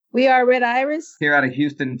We are Red Iris. Here out of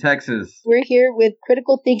Houston, Texas. We're here with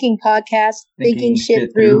Critical Thinking Podcast, thinking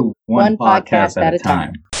shit through one podcast at a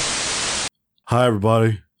time. Hi,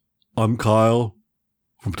 everybody. I'm Kyle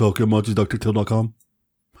from TokyoMunchies.com,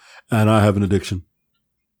 and I have an addiction.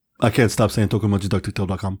 I can't stop saying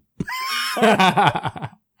TokyoMunchies.com.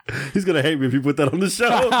 He's going to hate me if you put that on the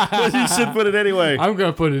show, but you should put it anyway. I'm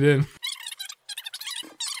going to put it in.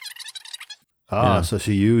 So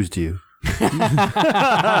she used you.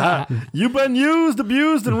 You've been used,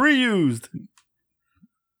 abused, and reused.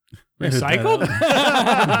 Recycled?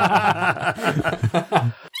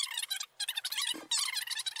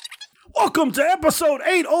 Welcome to episode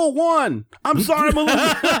 801. I'm sorry,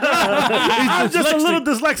 I'm just a little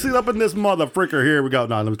dyslexic up in this mother fricker. Here we go.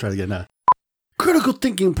 No, let me try to get that. Critical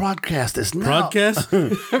Thinking Podcast is now. Broadcast?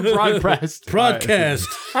 Broadcast.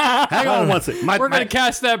 Hang on one second. We're going to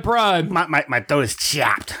cast that prod. My throat is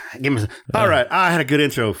chopped. Give me all right. I had a good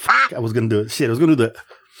intro. Fuck. I was going to do it. Shit. I was going to do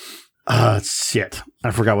the. Shit. I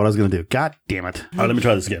forgot what I was going to do. God damn it. All right. Let me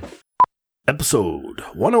try this again. Episode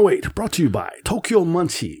 108 brought to you by Tokyo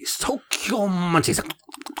Munchies. Tokyo Munchies.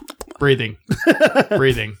 Breathing.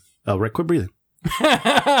 Oh, right. Quit breathing.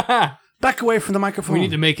 Back away from the microphone. We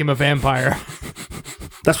need to make him a vampire.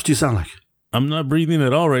 That's what you sound like. I'm not breathing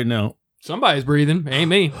at all right now. Somebody's breathing. Ain't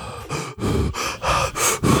me.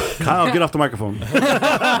 Kyle, get off the microphone.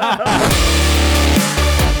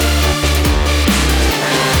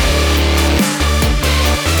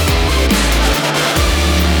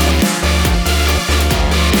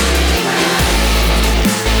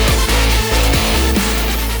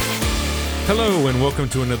 Hello and welcome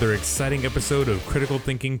to another exciting episode of Critical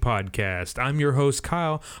Thinking Podcast. I'm your host,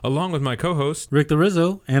 Kyle, along with my co-host, Rick the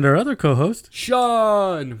Rizzo, and our other co-host,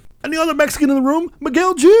 Sean. And the other Mexican in the room,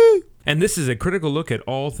 Miguel G. And this is a critical look at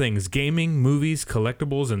all things gaming, movies,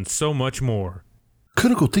 collectibles, and so much more.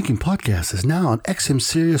 Critical Thinking Podcast is now on XM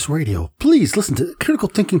Sirius Radio. Please listen to Critical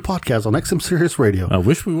Thinking Podcast on XM Sirius Radio. I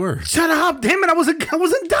wish we were. Shut up, damn it! I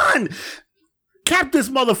wasn't done. Cap this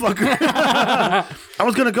motherfucker. I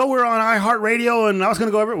was gonna go. We're on iHeartRadio, and I was gonna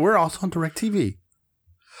go everywhere. We're also on DirecTV.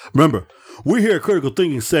 Remember, we here at Critical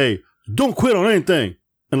Thinking say, don't quit on anything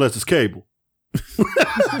unless it's cable.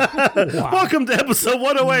 Wow. Welcome to episode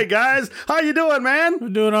 108, guys. How you doing, man? we're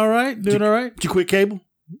doing all right. Did you quit cable?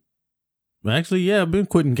 Actually, yeah, I've been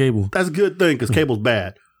quitting cable. That's a good thing, because cable's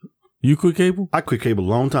bad. You quit cable? I quit cable a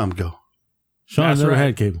long time ago. Sean never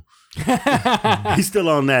had cable. He's still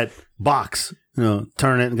on that box. You know,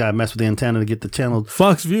 turn it and gotta mess with the antenna to get the channel.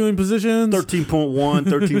 Fox viewing positions. 13.1,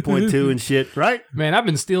 13.2 and shit, right? Man, I've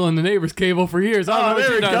been stealing the neighbor's cable for years. I don't know what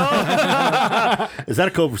there you're we done. go. Is that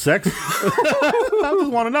a code for sex? I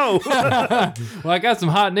just want to know. Well, I got some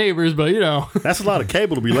hot neighbors, but you know. That's a lot of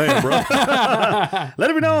cable to be laying, bro.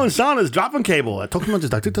 Let me know. Sean is dropping cable at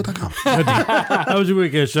TokyoMunchies.com. How was your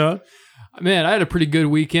weekend, Sean? Man, I had a pretty good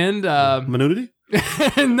weekend. Manudity?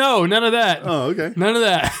 No, none of that. Oh, okay. None of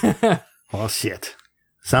that. Oh, shit.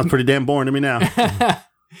 Sounds pretty damn boring to me now.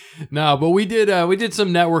 No, but we did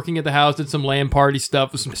some networking at the house, did some LAN party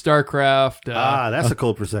stuff with some StarCraft. That's a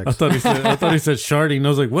code for sex. I thought he said sharding. I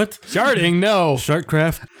was like, what? Sharding, no.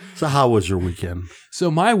 Sharkcraft? So how was your weekend? So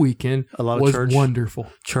my weekend was church? wonderful.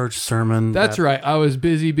 Church sermon. That's right. I was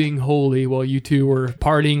busy being holy while you two were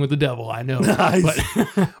partying with the devil. I know. Nice. But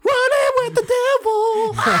running with the devil.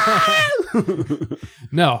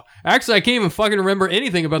 No, actually, I can't even fucking remember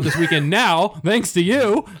anything about this weekend now, thanks to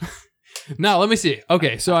you. Now, let me see.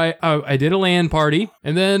 Okay, so I did a LAN party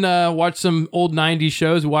and then watched some old 90s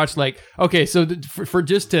shows. Watched for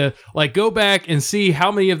just to like go back and see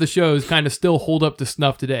how many of the shows kind of still hold up to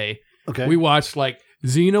snuff today. Okay. We watched like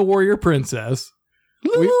Xena Warrior Princess.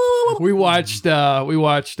 We watched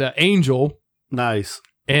Angel. Nice.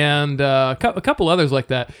 And a couple others like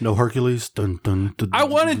that. No Hercules. Dun, dun, dun, I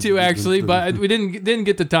wanted to actually, but we didn't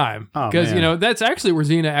get the time because that's actually where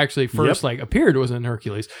Xena actually first appeared, was in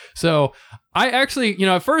Hercules. So I actually,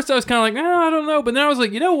 at first I was kind of like, I don't know, but then I was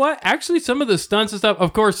like, you know what? Actually, some of the stunts and stuff,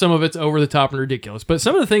 of course, some of it's over the top and ridiculous, but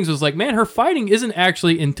some of the things was like, man, her fighting isn't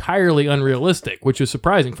actually entirely unrealistic, which is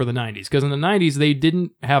surprising for the 90s, because in the 90s they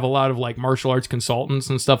didn't have a lot of like martial arts consultants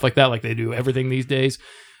and stuff like that, like they do everything these days.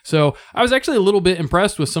 So I was actually a little bit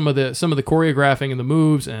impressed with some of the choreographing and the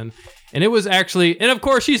moves, and it was actually, and of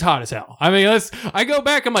course she's hot as hell. I mean, I go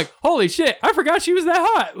back, I'm like, holy shit, I forgot she was that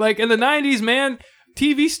hot. Like in the 90s, man,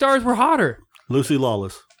 TV stars were hotter. Lucy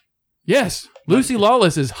Lawless. Yes, Lucy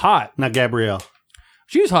Lawless is hot. Not Gabrielle.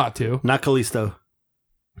 She's hot too. Not Callisto.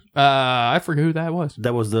 I forget who that was.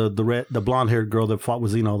 That was the blonde haired girl that fought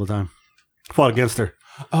with Xena all the time. Fought against her.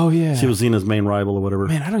 Oh, yeah. She was Xena's main rival or whatever.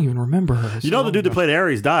 Man, I don't even remember her. You know the dude that played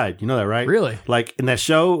Ares died. You know that, right? Really? Like in that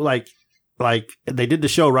show, like they did the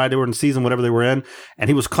show, right? They were in season, whatever they were in, and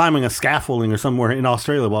he was climbing a scaffolding or somewhere in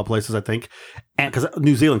Australia, of all places, I think, and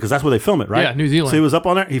New Zealand, because that's where they film it, right? Yeah, New Zealand. So he was up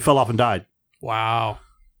on there, he fell off and died. Wow.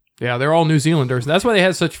 Yeah, they're all New Zealanders. That's why they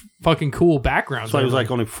had such fucking cool backgrounds. That's why he was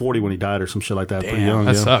like only 40 when he died or some shit like that. Damn, pretty young.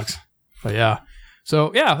 That sucks. But yeah.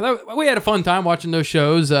 So yeah, we had a fun time watching those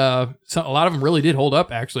shows. A lot of them really did hold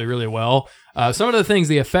up actually really well. Some of the things,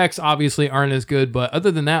 the effects obviously aren't as good, but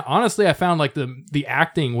other than that, honestly, I found like the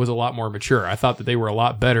acting was a lot more mature. I thought that they were a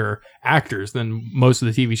lot better actors than most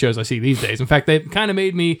of the TV shows I see these days. In fact, they kind of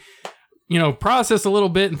made me, process a little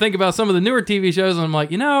bit and think about some of the newer TV shows, and I'm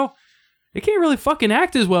like, they can't really fucking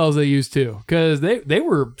act as well as they used to, because they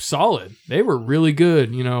were solid. They were really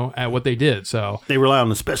good, at what they did. So they rely on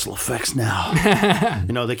the special effects now.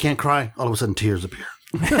 They can't cry. All of a sudden, tears appear.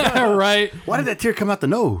 Right? Why did that tear come out the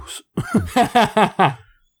nose?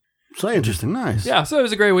 So interesting. Nice. Yeah. So it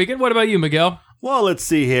was a great weekend. What about you, Miguel? Well, let's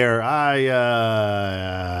see here. I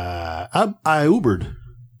Ubered.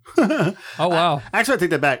 Oh wow! Actually, I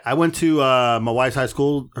take that back. I went to my wife's high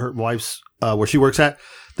school. Her wife's where she works at.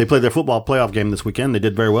 They played their football playoff game this weekend. They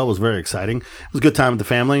did very well. It was very exciting. It was a good time with the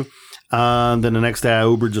family. Then the next day I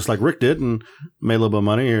Ubered just like Rick did and made a little bit of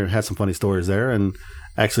money or had some funny stories there, and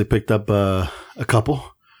actually picked up a couple.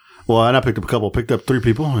 Well, I not picked up a couple. Picked up 3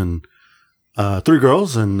 people and 3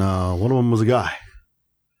 girls, and one of them was a guy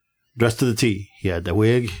dressed to the T. He had the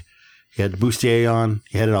wig, he had the bustier on,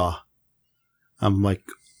 he had it all. I'm like,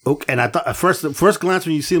 okay. And I thought at first glance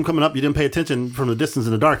when you see him coming up, you didn't pay attention from the distance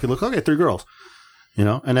in the dark. You look, okay, 3 girls.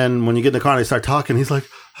 And then when you get in the car and they start talking, he's like,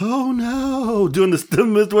 "Oh no," doing this. I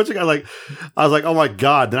was like, "Oh my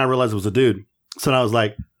god!" Then I realized it was a dude. So then I was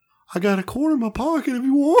like, "I got a quarter in my pocket if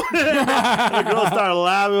you want." And the girl started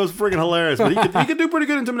laughing. It was freaking hilarious. But he could do pretty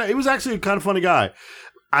good intimidation. He was actually a kind of funny guy.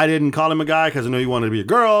 I didn't call him a guy because I knew he wanted to be a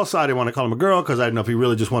girl, so I didn't want to call him a girl because I didn't know if he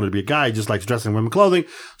really just wanted to be a guy. He just likes dressing in women's clothing.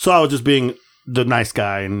 So I was just being the nice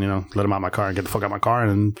guy and let him out of my car and get the fuck out of my car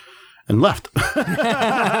and left. But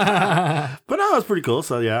no, it was pretty cool.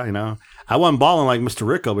 So yeah, I wasn't balling like Mr.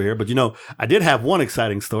 Rick over here, but I did have one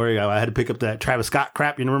exciting story. I had to pick up that Travis Scott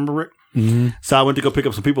crap. You remember, Rick? Mm-hmm. So I went to go pick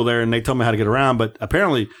up some people there, and they told me how to get around. But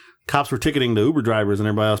apparently, cops were ticketing the Uber drivers and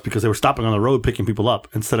everybody else because they were stopping on the road picking people up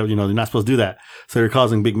instead of they're not supposed to do that. So they were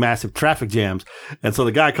causing big, massive traffic jams. And so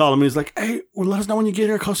the guy called me. He's like, "Hey, well, let us know when you get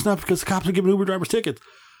here close enough because the cops are giving Uber drivers tickets."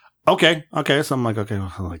 Okay. So I'm like, okay.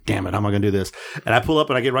 I'm like, damn it, how am I going to do this? And I pull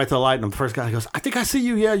up and I get right to the light, and the first guy goes, "I think I see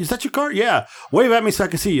you. Yeah, is that your car? Yeah. Wave at me so I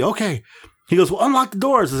can see you." Okay. He goes, "Well, unlock the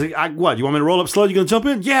doors." I was like, "What? You want me to roll up slow? You going to jump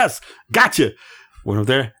in?" "Yes." "Gotcha." Went over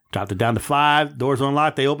there, dropped it down to 5. Doors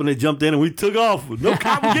unlocked. They opened, they jumped in, and we took off. No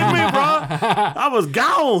cop would get me, bro. I was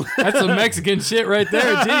gone. That's some Mexican shit right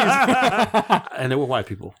there. Jeez. And they were white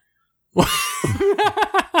people.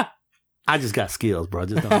 I just got skills, bro.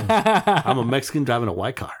 I'm a Mexican driving a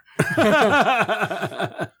white car.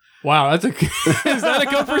 Wow, is that a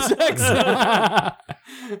code for sex?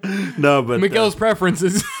 No, but Miguel's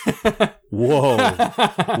preferences. Whoa.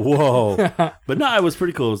 But no, it was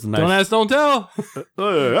pretty cool. It was nice. Don't ask, don't tell.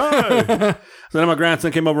 Hey. So then my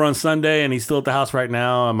grandson came over on Sunday, and he's still at the house right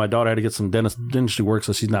now. And my daughter had to get some dentistry work,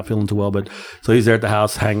 so she's not feeling too well. But so he's there at the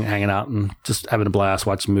house, hanging out and just having a blast,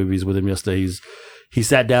 watching movies with him yesterday. He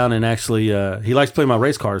sat down and actually he likes playing my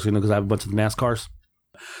race cars, because I have a bunch of NASCARs.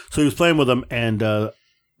 So he was playing with them, and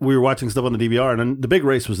we were watching stuff on the DVR, and then the big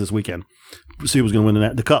race was this weekend. So he was going to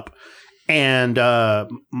win the Cup. And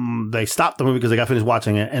they stopped the movie because they got finished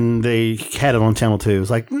watching it, and they had it on Channel 2. It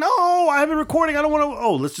was like, "No, I have it recording. I don't want to.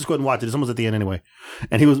 Oh, let's just go ahead and watch it. It's almost at the end anyway."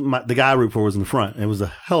 And the guy I root for was in the front. It was a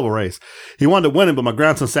hell of a race. He wanted to win it, but my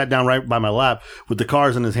grandson sat down right by my lap with the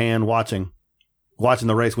cars in his hand watching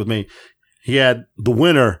the race with me. He had the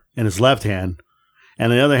winner in his left hand,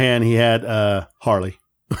 and in the other hand, he had Harley.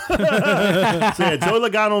 So he had Joey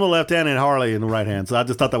Logano on the left hand and Harley in the right hand. So I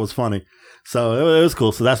just thought that was funny. So it was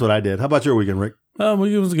cool. So that's what I did. How about your weekend, Rick?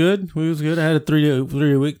 Weekend was good. I had a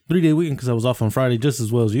 3-day weekend because I was off on Friday just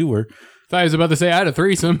as well as you were. I thought I was about to say I had a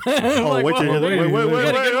threesome. Oh, wait.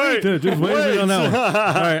 Just wait on that one.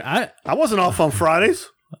 All right, I wasn't off on Fridays.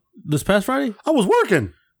 This past Friday? I was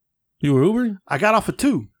working. You were Ubering? I got off at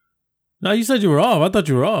 2. No, you said you were off. I thought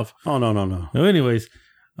you were off. Oh, no. No, anyways,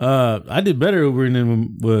 I did better Ubering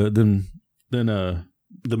than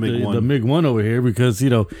the MiG 1. The MiG 1 over here, because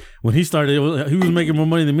when he started, he was making more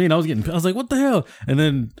money than me, and I was like, what the hell? And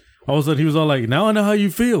then all of a sudden he was all like, "Now I know how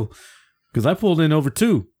you feel," because I pulled in over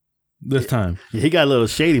 2 this time. Yeah, he got a little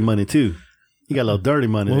shady money too. He got a little dirty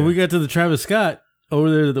money. When we got to the Travis Scott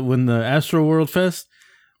over there when the Astro World Fest,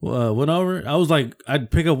 went over. I was like, I'd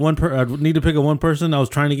need to pick up one person. I was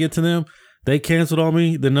trying to get to them. They canceled on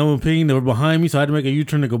me. Then no one pinged. They were behind me, so I had to make a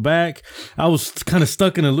U-turn to go back. I was kind of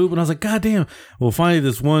stuck in a loop, and I was like, God damn. Well, finally,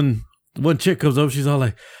 this one chick comes up. She's all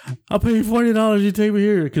like, I'll pay you $40. You take me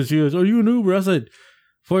here. Because she goes, are you an Uber? I said,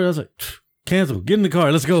 $40. I was like, cancel. Get in the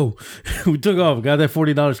car. Let's go. We took off. Got that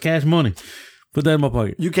 $40 cash money. Put that in my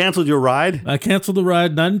pocket. You canceled your ride? I canceled the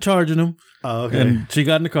ride, not charging them. Oh, okay. And she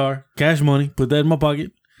got in the car. Cash money. Put that in my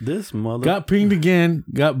pocket. This mother. Got pinged again.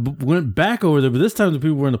 Went back over there. But this time the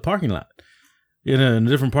people were in the parking lot. In a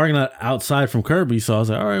different parking lot outside from Kirby. So I was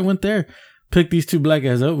like, all right, went there. Picked these two black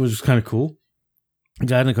guys up, which was kind of cool.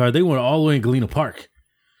 Got in the car. They went all the way in Galena Park.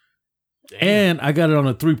 Damn. And I got it on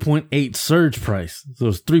a 3.8 surge price. So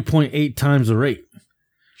it's 3.8 times the rate.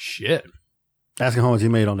 Shit. Ask him how much he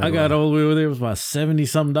made on that. I got all the way over there. It was about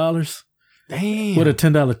 $70-something. Damn. With a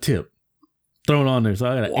 $10 tip thrown on there. So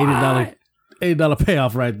I got an $80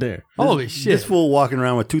 payoff right there. Holy shit. This fool walking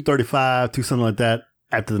around with $235, something like that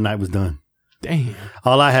after the night was done. Damn.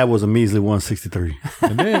 All I had was a measly 163.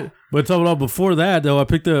 And then, but talking about before that, though, I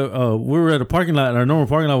picked up, we were at a parking lot, our normal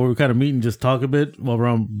parking lot where we kind of meet and just talk a bit while we're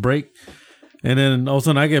on break. And then all of a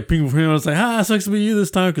sudden I get pinged from him. I was like, it sucks to be you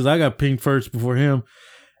this time because I got pinged first before him.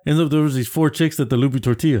 Ends up there was these 4 chicks at the Lupe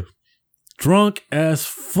Tortilla. Drunk as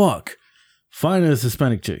fuck. Fine as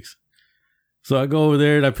Hispanic chicks. So I go over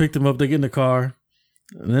there and I picked them up. They get in the car.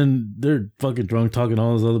 And then they're fucking drunk talking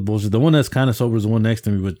all this other bullshit. The one that's kind of sober is the one next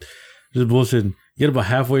to me, but just bullshit. Get about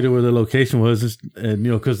halfway to where their location was, and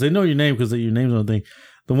because they know your name because your name's on the thing.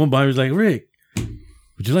 The one behind me was like, Rick,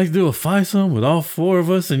 would you like to do a foursome with all 4 of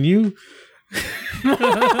us and you?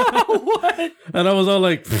 What? And I was all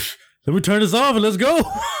like, let me turn this off and let's go.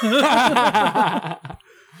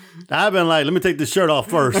 I've been like, let me take this shirt off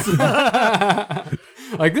first.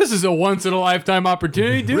 Like, this is a once-in-a-lifetime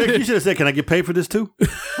opportunity, dude. Rick, you should have said, can I get paid for this too?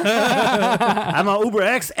 I'm on Uber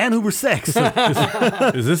X and Uber Sex.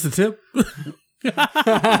 Is this the tip?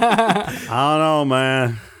 I don't know,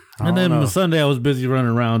 man. And then Sunday I was busy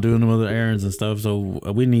running around doing them other errands and stuff, so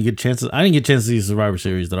we didn't get chances. I didn't get a chance to see Survivor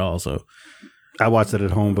Series at all, so I watched it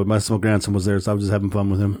at home, but my small grandson was there, so I was just having fun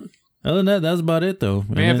with him. Other than that, that's about it, though.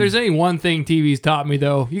 Man, if there's any one thing TV's taught me,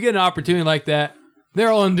 though, you get an opportunity like that, they're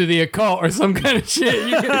all into the occult or some kind of shit.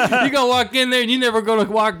 You're going to walk in there and you're never going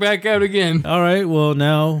to walk back out again. All right, well,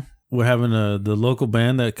 now we're having the local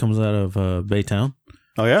band that comes out of Baytown.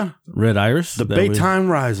 Oh, yeah? Red Iris. The Baytime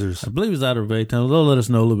Risers. I believe it's out of Baytown. They'll let us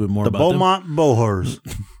know a little bit more about Beaumont Bohers.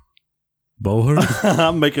 Bohers?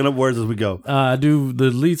 I'm making up words as we go. I do. The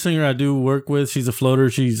lead singer I do work with, she's a floater.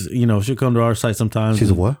 She's, she'll come to our site sometimes. She's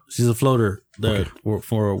a what? She's a floater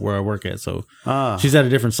for where I work at. So she's at a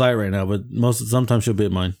different site right now, but sometimes she'll be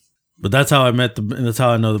at mine. But that's how I met that's how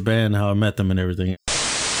I know the band, how I met them and everything.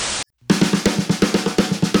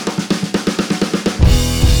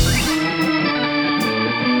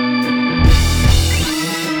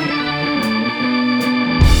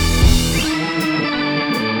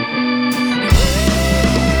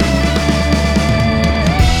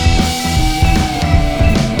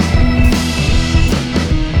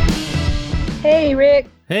 Hey, Rick.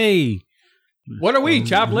 Hey. What are we,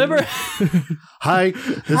 chopped liver? Hi.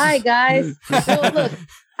 Hi, guys. So, look,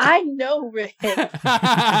 I know Rick.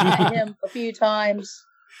 I met him a few times.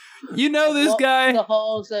 You know this guy? The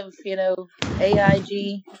halls of,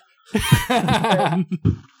 AIG.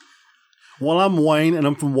 Well, I'm Wayne, and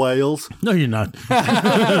I'm from Wales. No, you're not.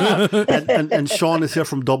 and Sean is here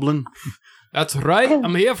from Dublin. That's right.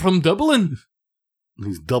 I'm here from Dublin.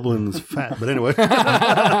 He's Dublin is fat, but anyway.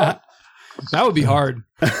 That would be hard.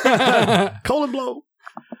 Colon blow.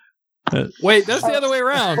 Wait, that's the other way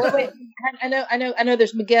around. Wait. I know.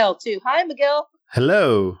 There's Miguel too. Hi, Miguel.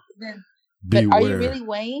 Hello. But are you really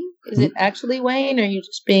Wayne? Is it actually Wayne, or are you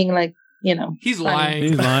just being like, He's funny? lying.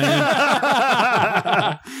 He's lying.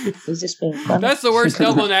 He's just being funny. That's the worst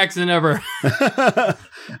Dublin accent ever.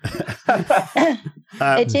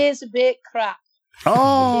 It is a bit crap.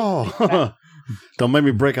 Oh. Don't make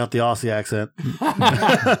me break out the Aussie accent.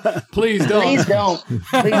 Please don't. Please don't.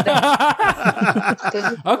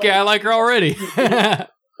 Okay, I like her already.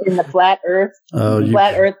 In the flat earth,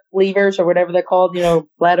 flat earth believers or whatever they're called,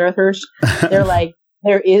 flat earthers. They're like,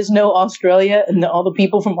 there is no Australia, and all the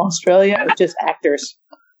people from Australia are just actors.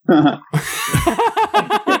 I'm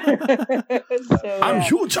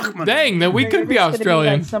Hugh Jackman. Dang, then we could be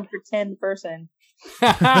Australian. Like some pretend person.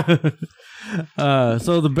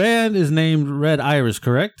 So the band is named Red Iris,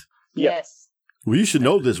 correct? Yes. Well, you should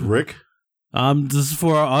know this, Rick. This is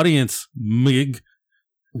for our audience, Mig.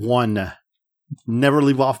 One. Never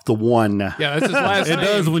leave off the one. Yeah, that's his last name. It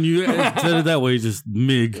does when you said it that way, just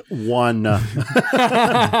Mig. One.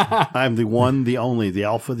 I'm the one, the only, the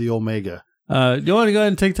alpha, the omega. You want to go ahead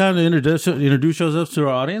and take time to introduce yourself to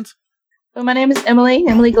our audience? So my name is Emily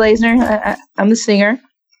Glazner. I'm the singer.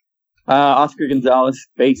 Oscar Gonzalez,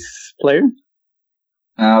 bass player.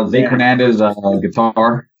 Zeke Hernandez,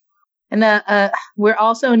 guitar. And we're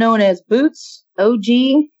also known as Boots, OG,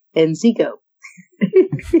 and Zico.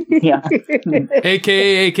 Yeah.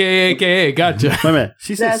 AKA. Gotcha. Wait a minute.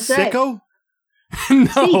 She said sicko?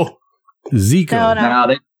 No. Zico.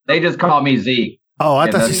 No. They just call me Zeke. Oh,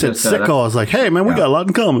 I thought she said sicko. I was like, hey, man, we got a lot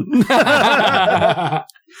in common.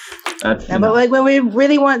 But like when we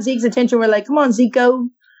really want Zeke's attention, we're like, come on, Zico.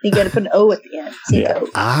 You got to put an O at the end. Zico.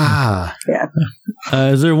 Yeah. Yeah.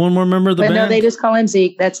 Is there one more member of the band? No, they just call him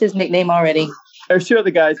Zeke. That's his nickname already. There's 2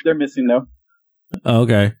 other guys. They're missing, though. Oh,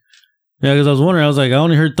 okay. Yeah, because I was wondering. I was like, I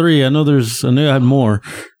only heard 3. I knew I had more.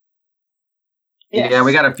 Yeah,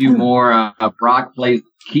 we got a few more. Brock plays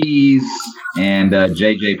keys, and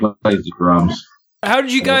JJ plays the drums. How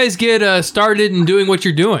did you guys get started in doing what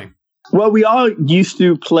you're doing? Well, we all used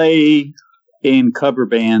to play in cover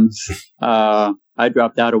bands. I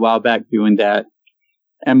dropped out a while back doing that.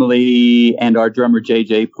 Emily and our drummer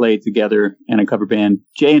JJ played together in a cover band.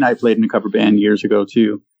 Jay and I played in a cover band years ago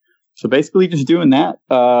too. So basically just doing that.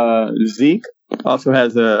 Zeke also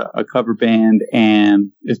has a cover band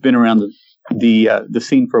and has been around the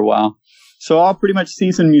scene for a while. So all pretty much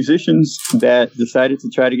seasoned musicians that decided to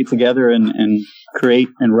try to get together and create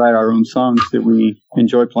and write our own songs that we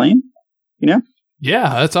enjoy playing, you know? Yeah,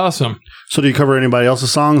 that's awesome. So do you cover anybody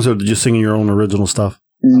else's songs or just singing your own original stuff?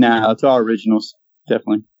 No, it's all originals,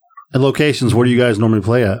 definitely. And locations, where do you guys normally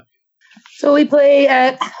play at? So we play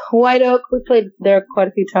at White Oak. We played there quite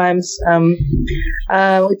a few times.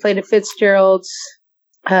 We played at Fitzgerald's.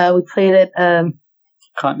 We played at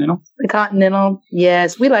Continental? The Continental.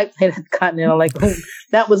 Yes, we like playing at the Continental. Like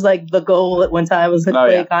that was like the goal at one time was to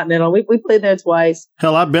play Continental. We played there twice.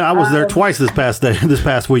 Hell, I was there twice this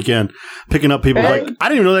past weekend, picking up people. Like, I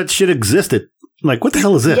didn't even know that shit existed. I'm like, what the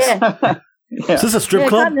hell is this? Yeah. Is this a strip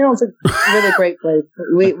club? Continental's a really great place.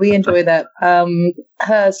 We enjoy that.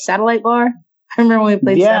 Satellite Bar. I remember when we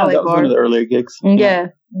played Satellite Bar. Yeah, that was one of the earlier gigs. Yeah,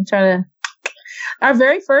 I'm trying to. Our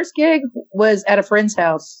very first gig was at a friend's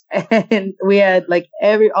house, and we had like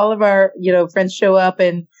all of our friends show up,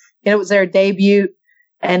 and it was their debut,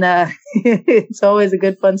 and it's always a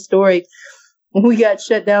good fun story. When we got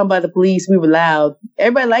shut down by the police, we were loud.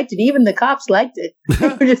 Everybody liked it, even the cops liked it. We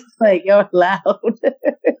were just like, "You're loud."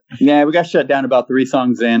 Yeah, we got shut down about 3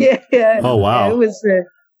 songs in. Yeah. Oh wow! It was.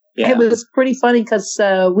 It was pretty funny because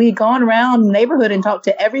we had gone around the neighborhood and talked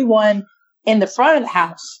to everyone in the front of the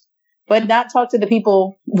house, but not talk to the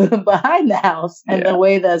people behind the house and the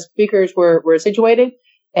way the speakers were situated.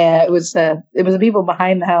 It was the people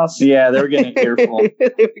behind the house. Yeah, they were getting an earful.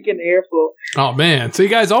 They were getting an earful. Oh, man. So you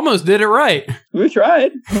guys almost did it right. We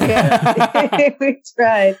tried. Yeah, we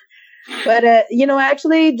tried. But,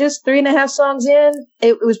 actually just 3.5 songs in,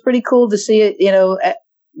 it was pretty cool to see it.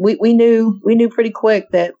 We knew pretty quick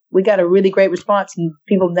that we got a really great response, and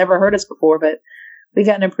people never heard us before, but we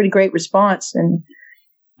got a pretty great response. And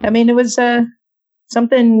I mean, it was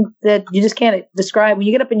something that you just can't describe. When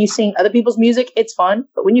you get up and you sing other people's music, it's fun.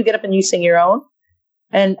 But when you get up and you sing your own,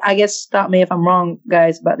 and I guess stop me if I'm wrong,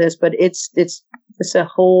 guys, about this, but it's a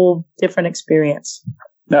whole different experience.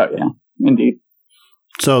 Oh yeah, indeed.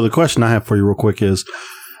 So the question I have for you real quick is,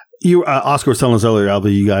 you Oscar was telling us earlier,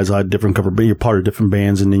 Albie, you guys had different cover, but you're part of different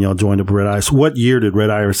bands, and then y'all joined up Red Iris. What year did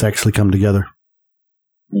Red Iris actually come together?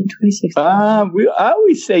 In 2016. I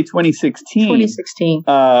always say 2016. 2016.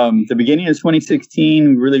 The beginning of 2016,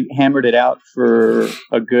 we really hammered it out for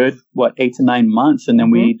a good 8 to 9 months, and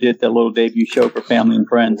then we did the little debut show for family and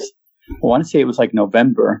friends. I want to say it was like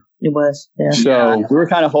November. It was, yeah. So we were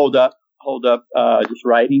kind of holed up, just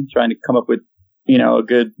writing, trying to come up with a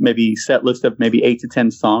good maybe set list of maybe 8 to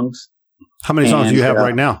 10 songs. How many songs do you have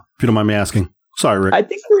right now, if you don't mind me asking? Sorry, Rick. I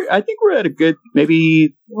think we're at a good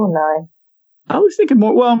maybe 9. I was thinking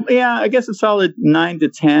more. Well, yeah, I guess a solid 9 to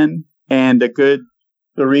 10, and a good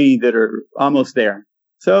 3 that are almost there.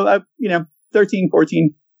 So 13,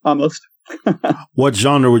 14, almost. What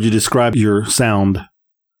genre would you describe your sound?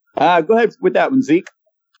 Go ahead with that one, Zeke.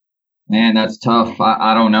 Man, that's tough.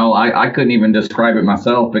 I don't know. I couldn't even describe it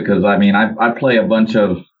myself because, I mean, I play a bunch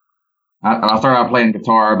of... I started out playing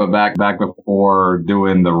guitar, but back before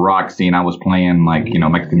doing the rock scene, I was playing,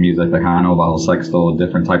 Mexican music, Tejano, Bajo Sexto,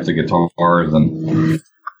 different types of guitars. And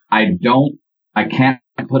I can't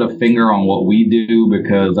put a finger on what we do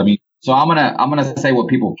because, so I'm going to say what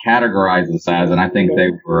people categorize us as, and I think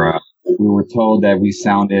they were we were told that we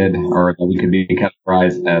sounded, or that we could be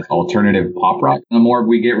categorized as alternative pop rock. The more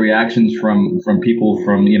we get reactions from people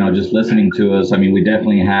from, just listening to us, I mean, we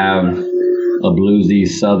definitely have a bluesy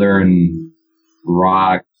southern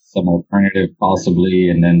rock, some alternative possibly,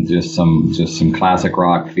 and then just some classic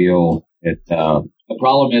rock feel. The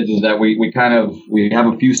problem is that we have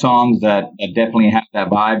a few songs that definitely have that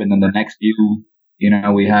vibe, and then the next few,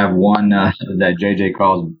 we have one that JJ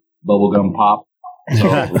calls bubblegum pop. So,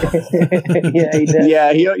 yeah, he does.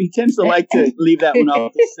 Yeah, he tends to like to leave that one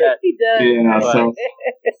off the set. He does. So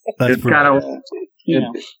it's kind of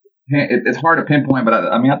it's hard to pinpoint, but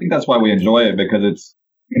I think that's why we enjoy it, because it's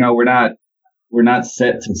we're not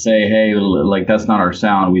set to say, hey, like that's not our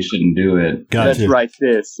sound, we shouldn't do it. Gotcha. Let's write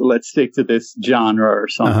this. Let's stick to this genre or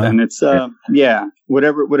something. It's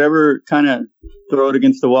whatever kind of throw it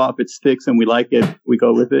against the wall. If it sticks and we like it, we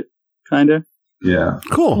go with it. Kind of. Yeah.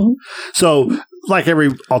 Cool. Mm-hmm. So, like every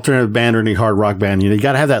alternative band or any hard rock band, you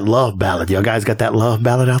got to have that love ballad. Y'all guys got that love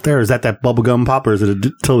ballad out there? Or is that bubblegum pop, or is it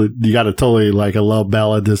you got a totally like a love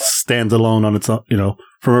ballad that stands alone on its own,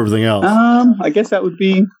 from everything else? I guess that would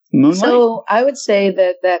be Moonlight. So I would say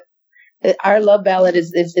that our love ballad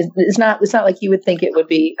is not like you would think it would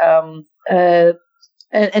be.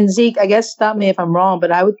 And Zeke, I guess stop me if I'm wrong,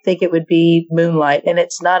 but I would think it would be Moonlight, and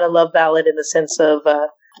it's not a love ballad in the sense of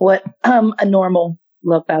what a normal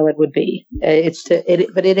love ballad would be.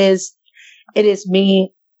 But it is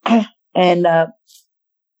me, and the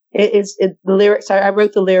lyrics. I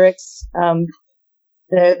wrote the lyrics.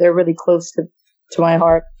 They're really close to my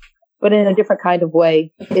heart, but in a different kind of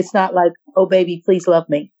way. It's not like, oh baby, please love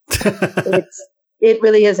me. It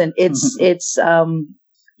really isn't. It's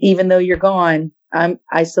even though you're gone,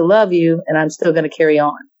 I still love you, and I'm still going to carry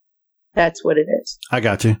on. That's what it is. I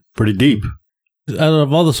got you. Pretty deep. Out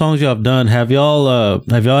of all the songs y'all have done, have y'all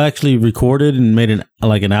actually recorded and made an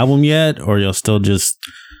album yet, or y'all still just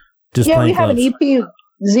yeah, we have clubs? an EP.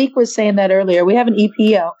 Zeke was saying that earlier. We have an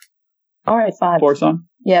EP out. All right, 5. 4-song?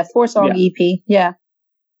 Yeah, 4-song EP. Yeah.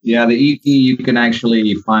 Yeah, the EP, you can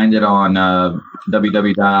actually find it on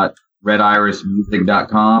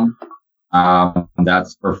www.redirismusic.com.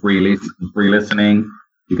 That's for free listening.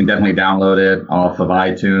 You can definitely download it off of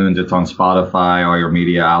iTunes. It's on Spotify, all your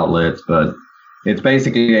media outlets. But it's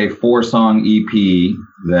basically a 4-song EP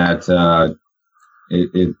that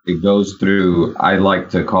it goes through. I like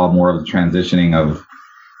to call more of the transitioning of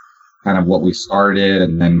kind of what we started,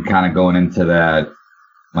 and then kind of going into that,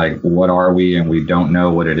 like, what are we, and we don't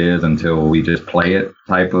know what it is until we just play it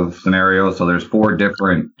type of scenario. So there's 4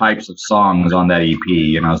 different types of songs on that EP,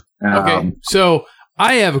 Okay, so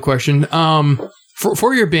I have a question.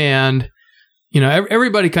 For your band,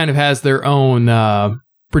 everybody kind of has their own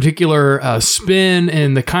particular spin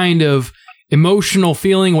and the kind of emotional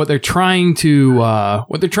feeling, what they're trying to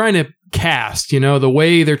cast, the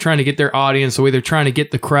way they're trying to get their audience, the way they're trying to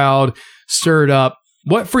get the crowd stirred up.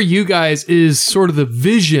 What for you guys is sort of the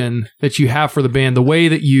vision that you have for the band, the way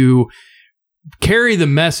that you carry the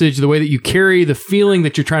message, the way that you carry the feeling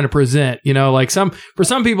that you're trying to present? Like for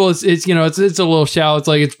some people it's a little shallow. It's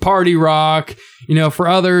like it's party rock. For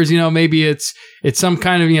others, maybe it's some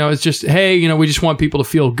kind of, it's just, hey, we just want people to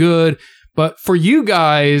feel good. But for you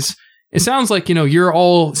guys, it sounds like, you're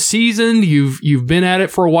all seasoned. You've been at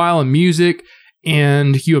it for a while in music,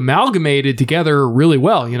 and you amalgamated together really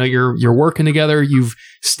well. You're working together. You've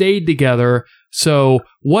stayed together. So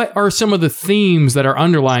what are some of the themes that are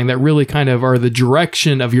underlying that really kind of are the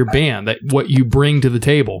direction of your band, that what you bring to the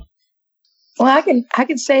table? Well, I can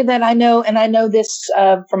say that I know this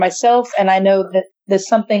for myself, and I know that there's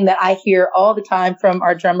something that I hear all the time from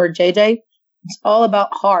our drummer JJ. It's all about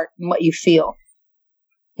heart and what you feel,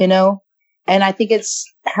 and I think it's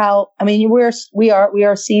how, we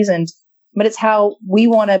are seasoned, but it's how we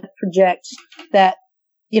want to project that,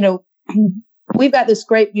 we've got this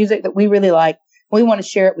great music that we really like. We want to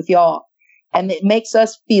share it with y'all, and it makes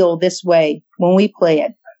us feel this way when we play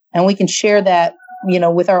it, and we can share that,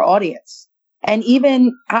 with our audience. And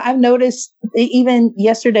even I've noticed, even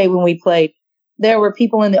yesterday when we played, there were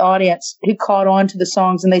people in the audience who caught on to the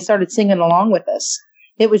songs and they started singing along with us.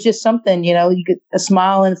 It was just something, you get a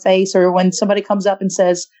smile in the face, or when somebody comes up and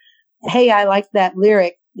says, hey, I like that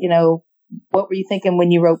lyric, what were you thinking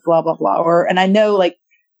when you wrote blah, blah, blah? And I know, like,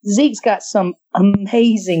 Zeke's got some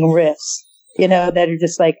amazing riffs, that are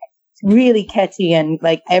just like really catchy, and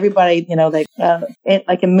like everybody,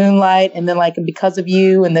 like in Moonlight, and then like in Because of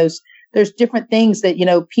You, and there's different things that,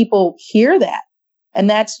 people hear that. And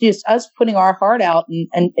that's just us putting our heart out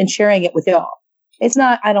and sharing it with y'all. It's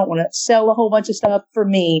not, I don't want to sell a whole bunch of stuff for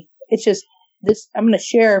me. It's just this, I'm going to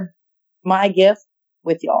share my gift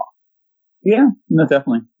with y'all. Yeah, no,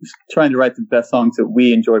 definitely. Just trying to write the best songs that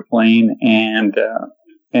we enjoy playing, and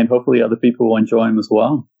hopefully other people will enjoy them as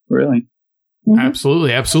well. Really. Mm-hmm.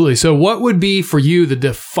 Absolutely, absolutely. So, what would be for you the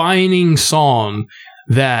defining song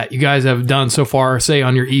that you guys have done so far, say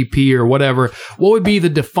on your EP or whatever? What would be the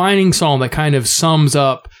defining song that kind of sums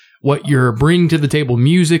up what you're bringing to the table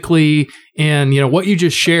musically, and what you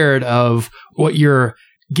just shared of what you're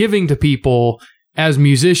giving to people as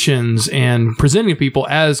musicians and presenting to people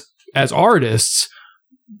as artists?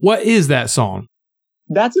 What is that song?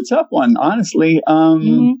 That's a tough one, honestly. I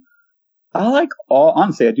do like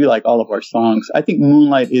all of our songs. I think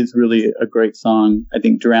Moonlight is really a great song. I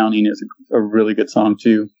think Drowning is a really good song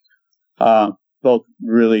too. Both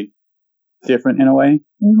really different in a way.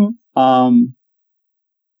 Mm-hmm.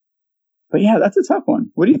 But yeah, that's a tough one.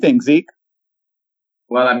 What do you think, Zeke?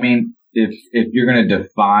 Well, I mean, if you're going to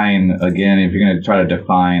define, again, if you're going to try to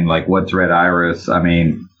define like what's Red Iris, I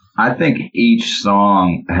mean, I think each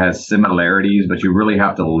song has similarities, but you really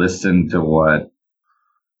have to listen to what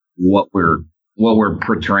we're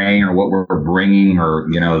portraying or what we're bringing, or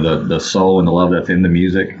the soul and the love that's in the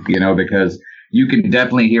music, because you can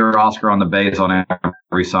definitely hear Oscar on the bass on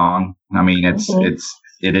every song. I mean,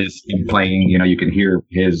 it is him playing. You can hear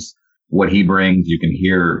what he brings. You can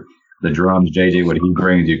hear the drums, JJ, what he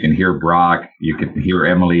brings. You can hear Brock. You can hear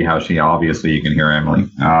Emily, you can hear Emily.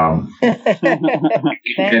 And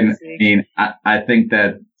I mean, I think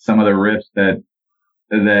that some of the riffs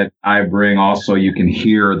that I bring also, you can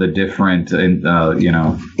hear the different,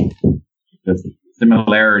 the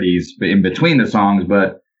similarities in between the songs.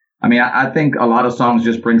 But I mean, I think a lot of songs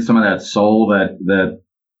just bring some of that soul that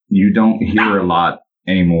you don't hear a lot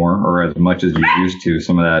anymore, or as much as you used to.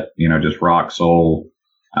 Some of that, just rock, soul,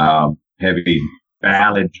 heavy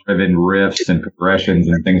ballad driven riffs and progressions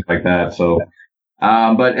and things like that. So,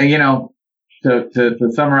 but to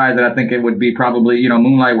summarize it, I think it would be probably,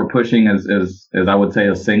 Moonlight we're pushing as I would say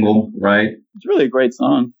a single, right? It's really a great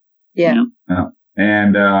song. Yeah.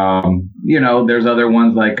 And, there's other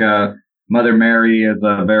ones like, Mother Mary is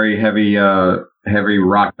a very heavy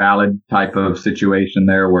rock ballad type of situation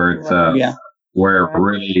there, where it's, where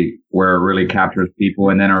it really captures people.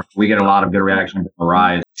 And then we get a lot of good reaction from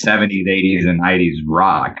Arise, 70s, 80s, and 90s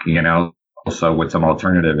rock, also with some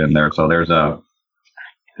alternative in there. So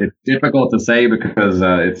it's difficult to say because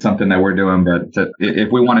it's something that we're doing. But if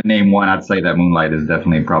we want to name one, I'd say that Moonlight is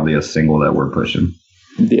definitely probably a single that we're pushing.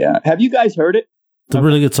 Yeah. Have you guys heard it? It's a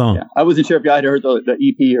really good song. Yeah. I wasn't sure if you had heard the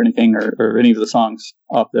EP or anything, or any of the songs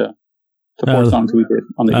off the 4 songs we did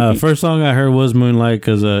on the EP. First song I heard was Moonlight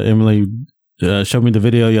because Emily showed me the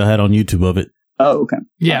video you had on YouTube of it. Oh, okay.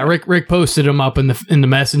 Yeah, Rick posted them up in the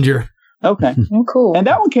messenger. Okay. Oh, cool. And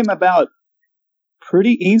that one came about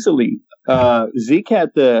pretty easily. Zeke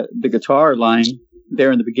had the guitar line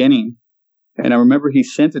there in the beginning, and I remember he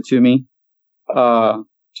sent it to me.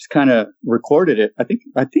 Just kind of recorded it. I think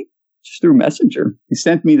just through Messenger. He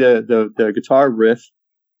sent me the guitar riff,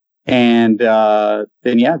 and then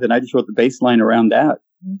I just wrote the bass line around that,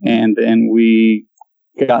 and then we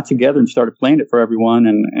got together and started playing it for everyone.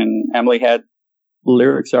 And Emily had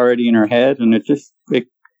lyrics already in her head, and it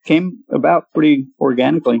came about pretty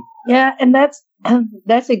organically. Yeah, and that's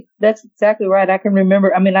exactly right. I can remember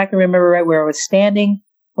right where I was standing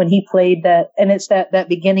when he played that, and it's that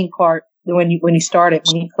beginning part when he started,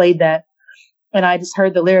 when he played that, and I just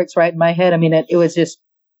heard the lyrics right in my head. I mean, it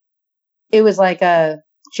was like a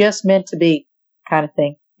just meant to be kind of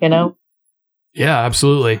thing, Yeah,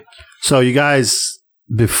 absolutely. So you guys,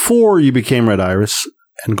 before you became Red Iris,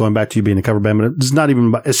 and going back to you being a cover band, but it's not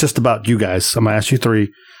even it's just about you guys. I'm going to ask you 3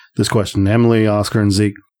 this question. Emily, Oscar, and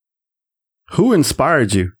Zeke. Who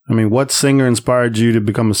inspired you? I mean, what singer inspired you to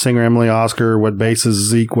become a singer? Emily, Oscar, what bassist,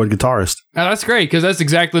 Zeke, what guitarist? Oh, that's great, because that's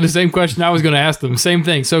exactly the same question I was going to ask them. Same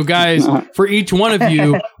thing. So guys, for each one of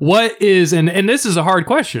you, what is, and this is a hard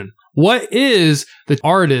question, what is the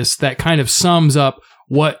artist that kind of sums up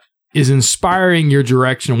what is inspiring your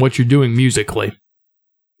direction, what you're doing musically?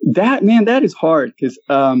 That is hard, because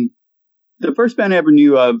the first band I ever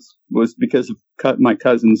knew of was because of my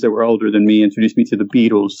cousins that were older than me introduced me to the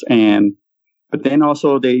Beatles, but then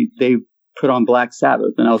also they put on Black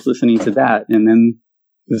Sabbath, and I was listening to that, and then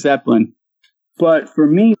Zeppelin. But for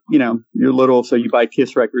me, you're little, so you buy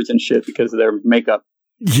Kiss records and shit because of their makeup.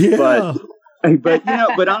 Yeah.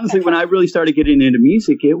 But honestly, when I really started getting into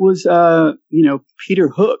music, it was Peter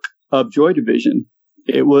Hook of Joy Division.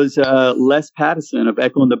 It was Les Patterson of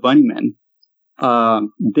Echo and the Bunnymen.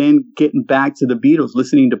 Then getting back to the Beatles,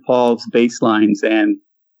 listening to Paul's bass lines and,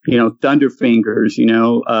 Thunderfingers,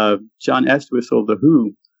 John Entwistle of The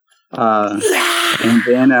Who. And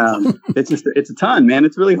then it's a ton, man.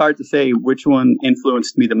 It's really hard to say which one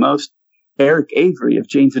influenced me the most. Eric Avery of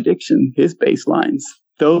Jane's Addiction, his bass lines,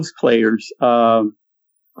 those players are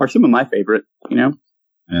some of my favorite, you know?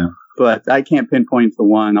 Yeah. But I can't pinpoint the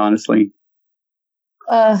one, honestly.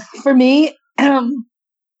 For me, I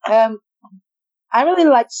really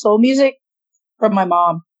liked soul music from my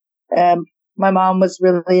mom. My mom was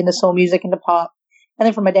really into soul music and the pop. And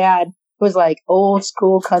then from my dad, it was like old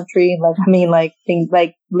school country. Like things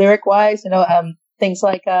like lyric wise, things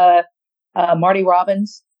like Marty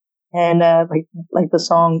Robbins and like the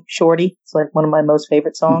song Shorty. It's like one of my most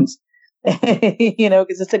favorite songs.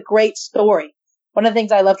 Because it's a great story. One of the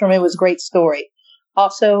things I loved from it was great story.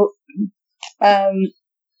 Also, I'm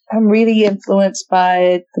really influenced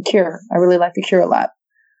by The Cure. I really like The Cure a lot.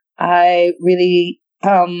 I really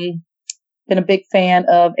been a big fan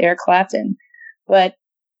of Eric Clapton. But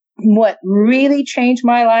what really changed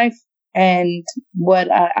my life and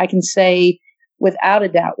what I can say without a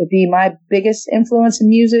doubt would be my biggest influence in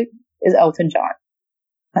music is Elton John.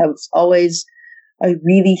 I was always a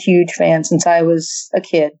really huge fan since I was a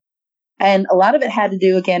kid. And a lot of it had to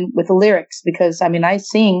do, again, with the lyrics because, I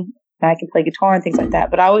sing and I can play guitar and things like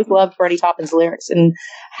that. But I always loved Bernie Taupin's lyrics and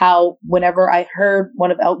how whenever I heard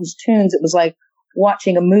one of Elton's tunes, it was like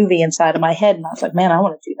watching a movie inside of my head. And I was like, man, I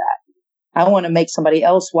want to do that. I want to make somebody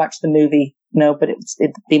else watch the movie, but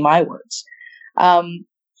it'd be my words.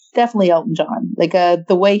 Definitely Elton John. Like, the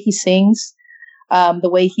way he sings, the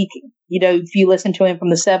way he, if you listen to him from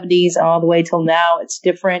the 70s all the way till now, it's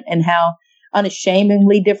different and how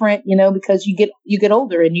unashamedly different, because you get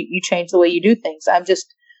older and you change the way you do things.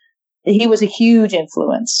 He was a huge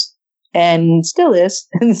influence and still is.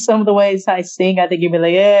 In some of the ways I sing, I think you'd be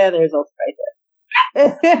like, yeah, there's Elton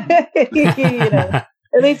right there.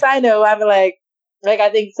 At least I know. I'm like I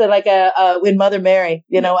think so. Like in Mother Mary,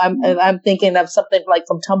 I'm thinking of something like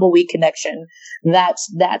from Tumbleweed Connection.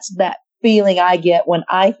 That's that feeling I get when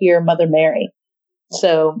I hear Mother Mary.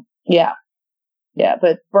 So yeah.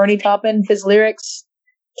 But Bernie Taupin, his lyrics,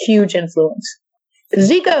 huge influence.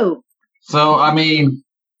 Zico. So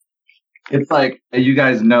it's like you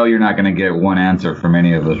guys know you're not going to get one answer from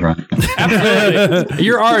any of us, right? Absolutely.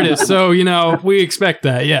 You're artists, so we expect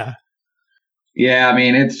that. Yeah. Yeah,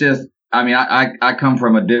 it's just, I come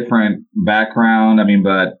from a different background.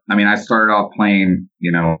 I started off playing,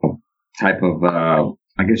 type of,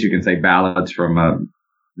 I guess you can say ballads from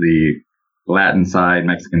the Latin side,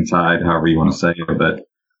 Mexican side, however you want to say it. But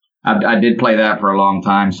I did play that for a long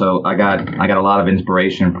time, so I got a lot of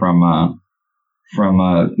inspiration from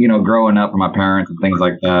growing up from my parents and things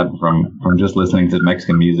like that, from just listening to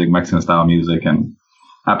Mexican music, Mexican style music, and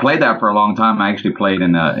I played that for a long time. I actually played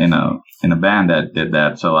in a band that did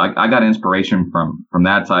that. So I got inspiration from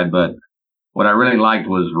that side, but what I really liked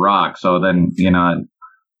was rock. So then, I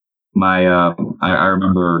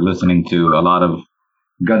remember listening to a lot of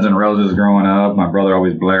Guns N' Roses growing up. My brother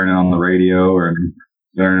always blaring it on the radio or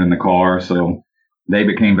blaring in the car. So they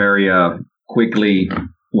became very, quickly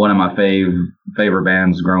one of my favorite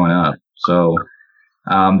bands growing up. So,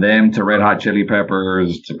 them to Red Hot Chili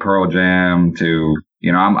Peppers to Pearl Jam to,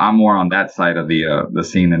 I'm more on that side of the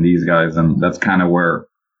scene than these guys. And that's kind of where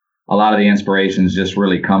a lot of the inspirations just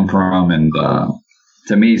really come from. And,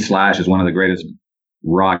 to me, Slash is one of the greatest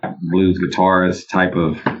rock blues guitarist type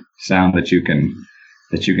of sound that you can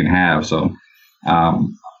have. So,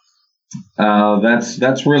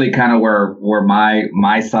 that's really kind of where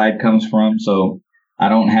my side comes from. So I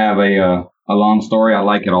don't have a long story. I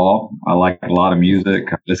like it all. I like a lot of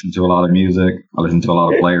music. I listen to a lot of music. I listen to a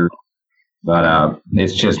lot of players. But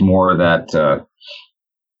it's just more that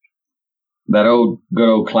good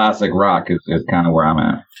old classic rock is kind of where I'm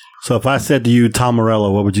at. So if I said to you Tom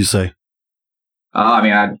Morello, what would you say?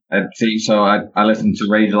 I'd see. So I listen to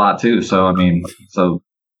Rage a lot too. So so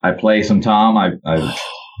I play some Tom. I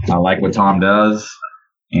like what Tom does,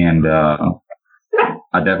 and I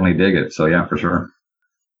definitely dig it. So yeah, for sure.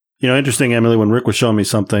 Interesting, Emily. When Rick was showing me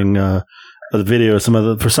something, the video,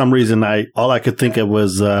 for some reason, all I could think of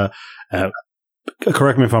was.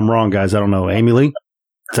 Correct me if I'm wrong, guys. I don't know. Amy Lee,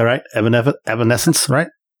 is that right? Evanescence, right?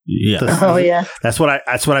 Yeah. Yeah. That's what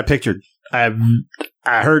I pictured. I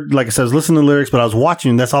heard, like I said, I was listening to the lyrics, but I was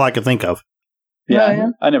watching. That's all I could think of. Yeah,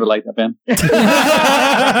 I never liked that band. Oh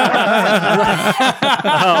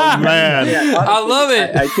man, yeah, honestly, I love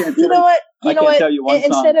it. I can't. You know what? I can't tell you one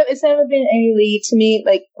instead of being Amy Lee, to me,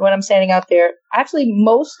 like when I'm standing out there, actually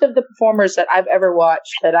most of the performers that I've ever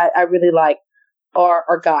watched that I really like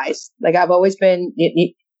are guys. Like I've always been,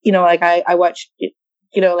 like I watch,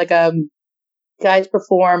 guys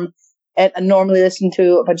perform, and I normally listen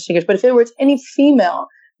to a bunch of singers. But if it was any female,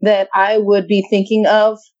 that I would be thinking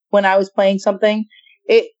of when I was playing something.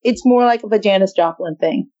 It's more like of a Janis Joplin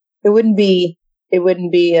thing. It wouldn't be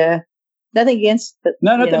nothing against the,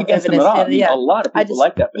 nothing against them at all. I mean, a lot of people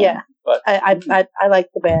like that band. Yeah, but I like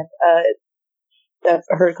the band. I've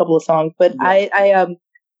heard a couple of songs, but yeah.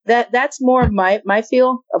 That's more of my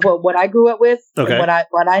feel of what I grew up with, okay. And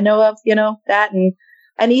what I know of, that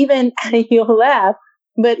and even you'll laugh,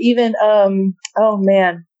 but even oh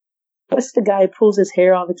man, what's the guy who pulls his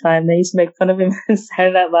hair all the time? They used to make fun of him in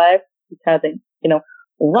Saturday Night Live. Kind of thing,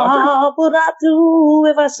 what would I do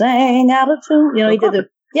if I sang out of tune? He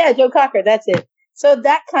did Joe Cocker. That's it. So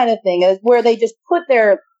that kind of thing is where they just put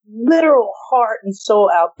their literal heart and soul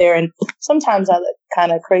out there, and sometimes I look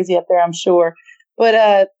kind of crazy up there, I'm sure.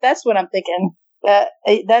 But that's what I'm thinking. That's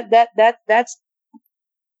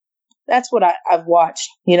what I've watched,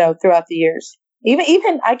 throughout the years.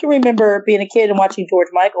 Even I can remember being a kid and watching George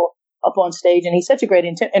Michael up on stage, and he's such a great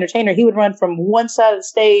entertainer. He would run from one side of the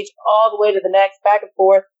stage all the way to the next, back and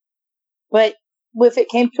forth. But if it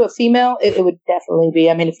came to a female, it would definitely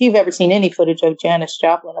be. I mean, if you've ever seen any footage of Janis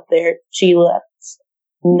Joplin up there, she left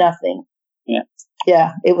nothing.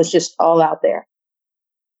 Yeah, it was just all out there.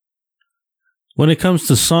 When it comes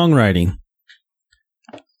to songwriting,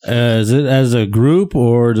 is it as a group,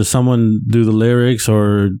 or does someone do the lyrics,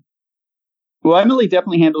 or? Well, Emily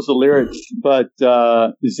definitely handles the lyrics, but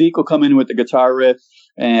Zeke will come in with the guitar riff,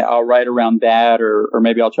 and I'll write around that, or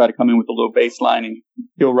maybe I'll try to come in with a little bass line, and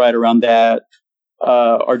he'll write around that.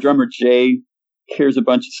 Our drummer Jay hears a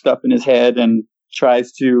bunch of stuff in his head and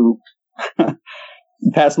tries to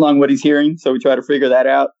pass along what he's hearing, so we try to figure that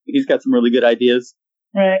out. He's got some really good ideas.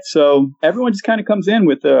 Right. So everyone just kind of comes in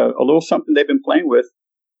with a little something they've been playing with,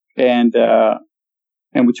 and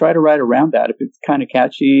we try to write around that if it's kind of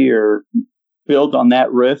catchy, or build on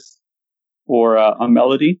that riff or a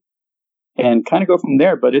melody, and kind of go from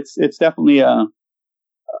there. But it's definitely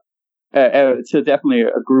definitely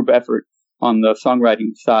a group effort on the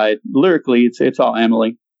songwriting side. Lyrically, it's all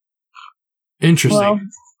Emily. Interesting. Well,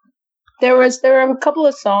 there were a couple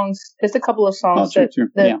of songs. There's a couple of songs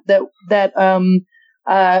that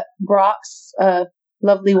Brock's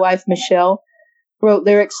lovely wife Michelle wrote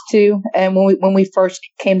lyrics to, and when we first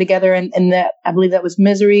came together, and that I believe that was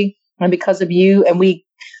Misery and Because of You, and we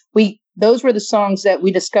those were the songs that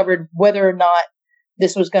we discovered whether or not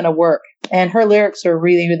this was going to work. And her lyrics are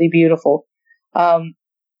really, really beautiful.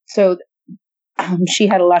 So she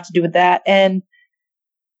had a lot to do with that. And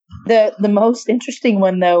the most interesting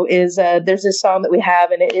one though is there's this song that we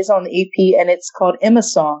have, and it is on the EP, and it's called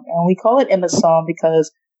Emma's Song, and we call it Emma's Song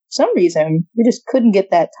because for some reason we just couldn't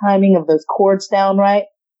get that timing of those chords down right.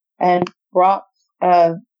 And Brock's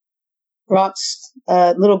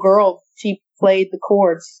little girl, she played the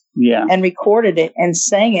chords, and recorded it and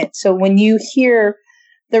sang it. So when you hear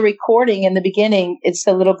the recording in the beginning, it's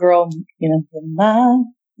the little girl, my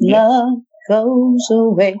love goes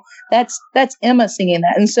away. That's Emma singing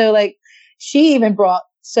that. And so like she even brought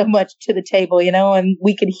so much to the table, and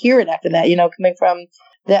we could hear it after that, coming from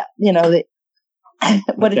that,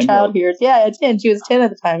 what a child hears. Yeah, at 10. She was 10 at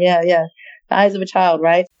the time. Yeah. The eyes of a child,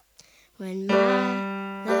 right? When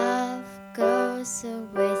my love goes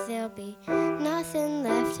away, there'll be nothing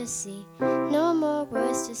left to see, no more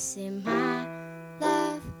words to say. My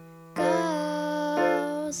love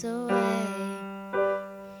goes away.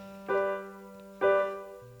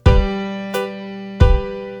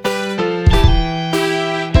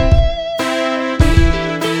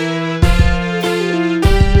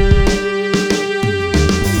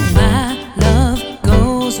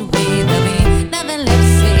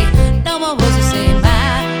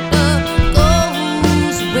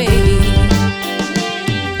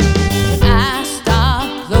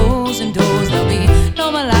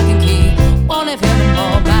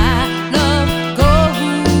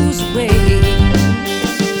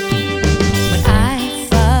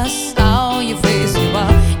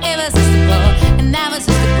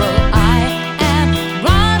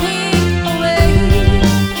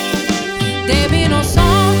 There be no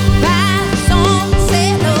song.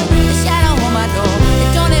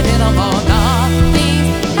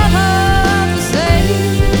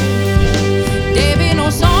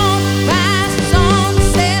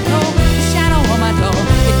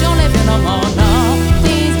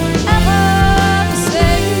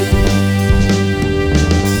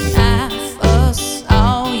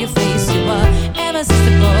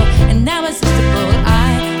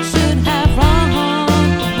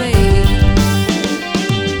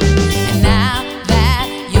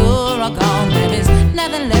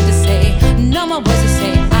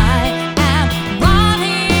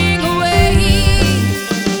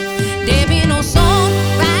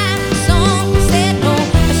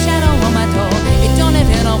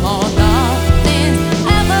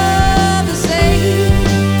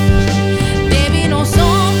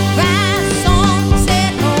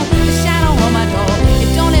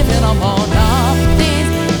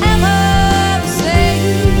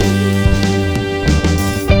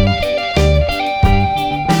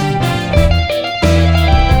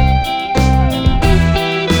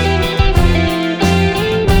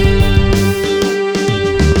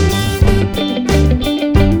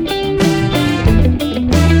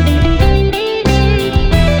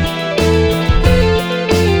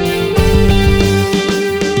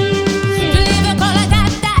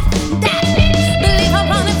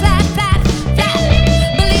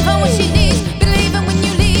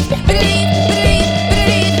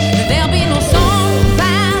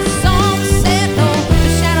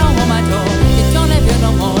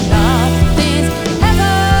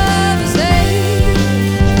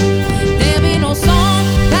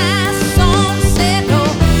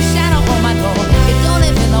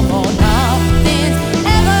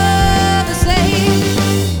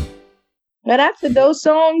 But after those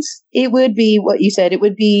songs, it would be what you said. It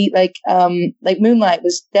would be like Moonlight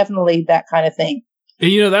was definitely that kind of thing.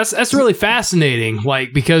 You know, that's really fascinating.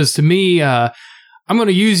 Like, because to me, I'm going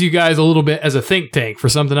to use you guys a little bit as a think tank for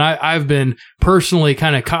something I've been personally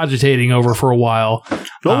kind of cogitating over for a while.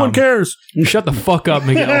 No one cares. Shut the fuck up,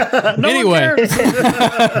 Miguel. Anyway,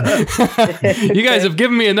 you guys have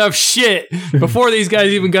given me enough shit before these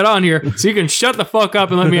guys even got on here, so you can shut the fuck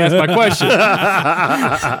up and let me ask my question.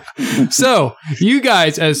 So, you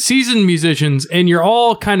guys, as seasoned musicians, and you're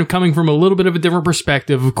all kind of coming from a little bit of a different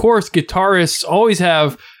perspective. Of course, guitarists always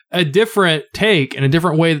have a different take and a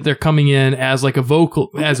different way that they're coming in as like a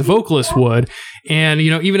vocalist would. And,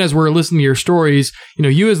 you know, even as we're listening to your stories, you know,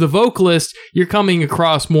 you as the vocalist, you're coming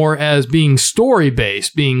across more as being story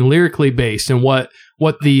based, being lyrically based, and what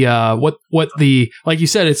the, like you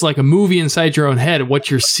said, it's like a movie inside your own head,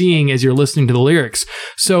 what you're seeing as you're listening to the lyrics.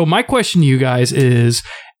 So my question to you guys is,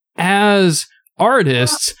 as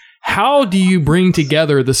artists, how do you bring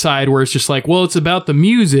together the side where it's just like, well, it's about the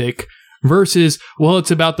music versus, well,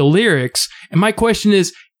 it's about the lyrics? And my question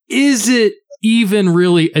is it even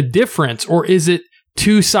really a difference, or is it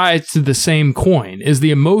two sides to the same coin? Is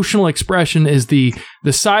the emotional expression, is the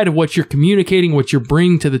side of what you're communicating, what you're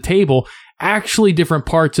bringing to the table, actually different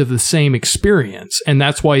parts of the same experience? And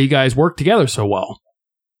that's why you guys work together so well.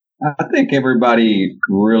 I think everybody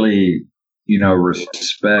really, you know,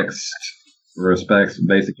 respects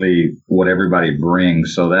basically what everybody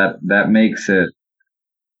brings. So that makes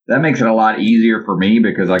it a lot easier for me,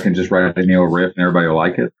 because I can just write a new riff and everybody will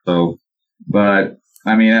like it. So, but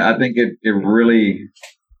I mean, I think it really,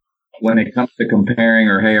 when it comes to comparing,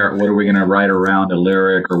 or hey, what are we going to write around a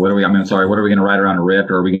lyric, or what are we going to write around a riff,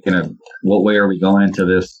 or what way are we going into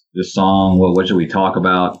this song? What should we talk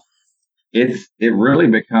about? It really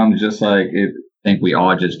becomes just like, I think we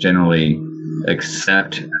all just generally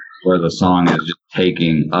accept where the song is just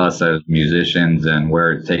taking us as musicians, and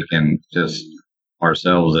where it's taking just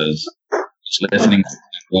ourselves as just listening to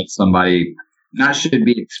what somebody not should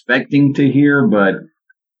be expecting to hear, but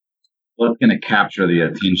what's going to capture the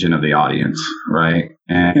attention of the audience, right?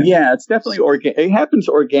 And yeah, it's definitely it happens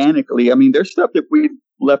organically. I mean, there's stuff that we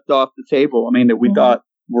left off the table. I mean, that we thought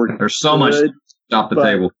were there's so much off the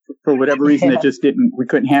table. For whatever reason, it just we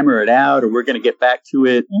couldn't hammer it out, or we're going to get back to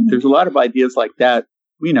it. There's a lot of ideas like that.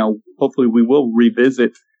 You know, hopefully we will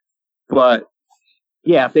revisit, but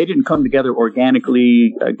yeah, if they didn't come together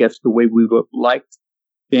organically, I guess the way we would have liked,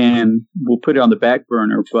 then we'll put it on the back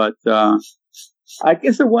burner. But I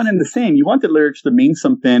guess they're one and the same. You want the lyrics to mean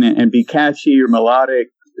something and be catchy or melodic.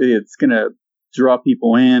 It's going to draw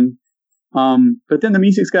people in. But then the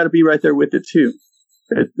music's got to be right there with it too.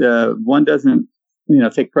 One doesn't,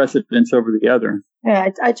 take precedence over the other. Yeah,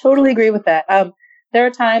 I totally agree with that. There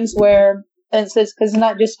are times where, and it's because it's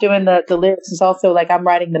not just doing the lyrics, it's also like I'm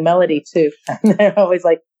writing the melody too. They're always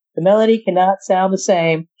like, the melody cannot sound the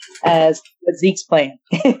same as what Zeke's playing,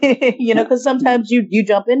 because sometimes you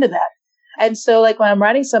jump into that. And so like when I'm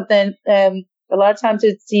writing something, a lot of times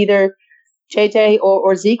it's either JJ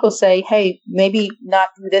or Zeke will say, hey, maybe not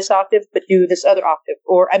do this octave, but do this other octave.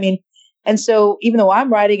 And so even though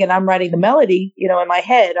I'm writing the melody, in my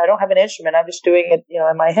head, I don't have an instrument. I'm just doing it,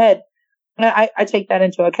 in my head. And I take that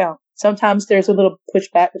into account. Sometimes there's a little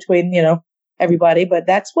pushback between, everybody, but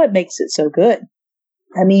that's what makes it so good.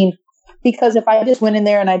 I mean, because if I just went in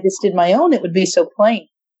there and I just did my own, it would be so plain.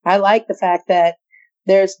 I like the fact that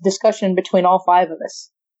there's discussion between all five of us.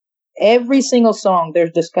 Every single song,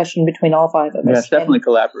 there's discussion between all five of us. Yeah, it's definitely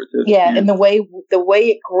collaborative. Yeah, and the way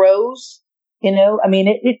it grows,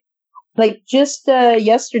 it like just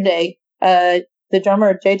yesterday, the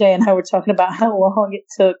drummer JJ and I were talking about how long it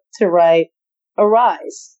took to write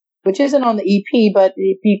Arise, which isn't on the EP, but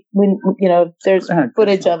there's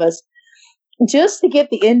footage of us just to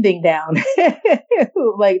get the ending down,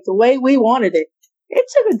 like the way we wanted it. It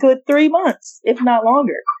took a good 3 months, if not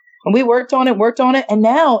longer. And we worked on it. And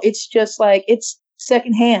now it's just like, it's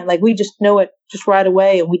secondhand. Like we just know it just right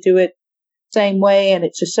away, and we do it same way. And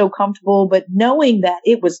it's just so comfortable. But knowing that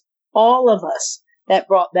it was all of us that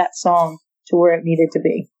brought that song to where it needed to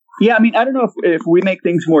be. Yeah. I mean, I don't know if we make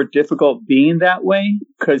things more difficult being that way.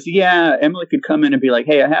 Cause Emily could come in and be like,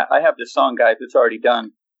 hey, I have this song, guys. It's already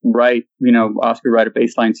done. Right. Oscar write a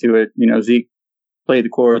bass line to it. Zeke play the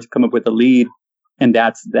chords, come up with the lead. And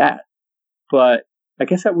that's that. But I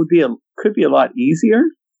guess that could be a lot easier,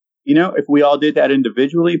 if we all did that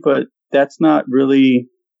individually. But that's not really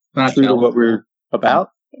true to what we're about,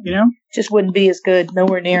 Just wouldn't be as good.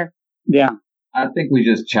 Nowhere near. Yeah. I think we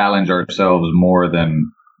just challenge ourselves more than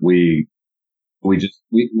we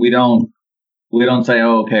don't We don't say,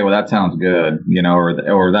 "Oh, okay, well that sounds good,"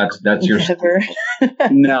 or that's your. Never.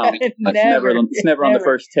 No, it's never on the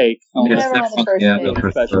first take. Never on the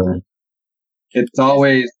first take. It's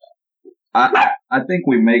always. I think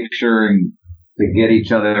we make sure to get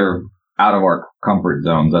each other out of our comfort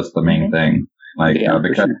zones. That's the main thing.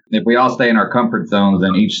 Because if we all stay in our comfort zones,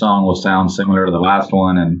 then each song will sound similar to the last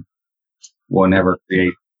one, and we'll never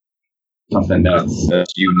create something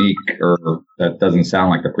that's unique or that doesn't sound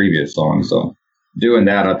like the previous song. So doing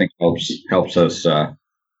that, I think helps us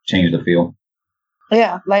change the feel.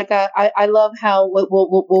 Yeah, I love how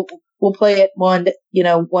we'll play it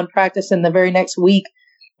one practice, and the very next week,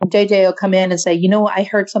 JJ will come in and say, I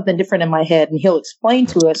heard something different in my head, and he'll explain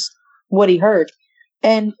to us what he heard,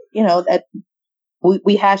 and that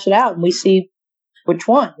we hash it out and we see which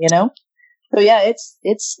one. So yeah,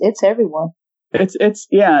 it's everyone. It's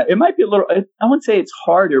it might be a little. I wouldn't say it's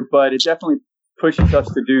harder, but it definitely pushes us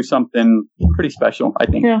to do something pretty special, I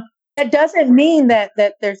think. Yeah. That doesn't mean that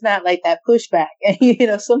there's not like that pushback.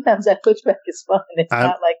 And sometimes that pushback is fun. It's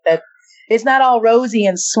not like that. It's not all rosy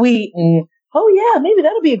and sweet and maybe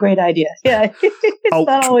that'll be a great idea. Yeah, it's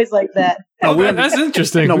not always like that. That's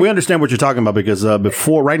interesting. No, we understand what you're talking about because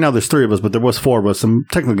before, right now there's 3 of us, but there was 4 of us, and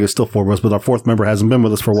technically there's still 4 of us, but our 4th member hasn't been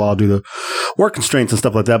with us for a while due to work constraints and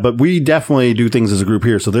stuff like that. But we definitely do things as a group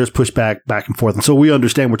here, so there's pushback back and forth, and so we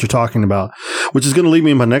understand what you're talking about, which is going to lead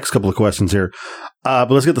me in my next couple of questions here.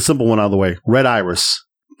 But let's get the simple one out of the way. Red Iris.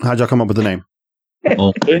 How'd y'all come up with the name?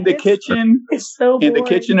 In the kitchen, it's so boring. In the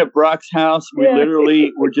kitchen at Brock's house, we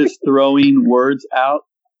literally were just throwing words out,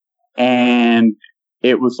 and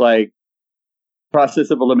it was like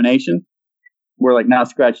process of elimination. We're like, now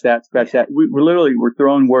scratch that. We're literally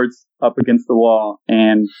throwing words up against the wall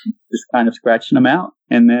and just kind of scratching them out,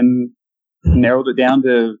 and then narrowed it down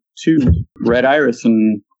to 2, Red Iris,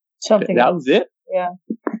 and something. That was it. Yeah,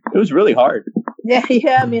 it was really hard. Yeah.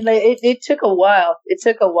 I mean, it took a while.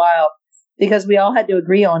 Because we all had to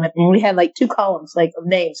agree on it. And we had 2 columns of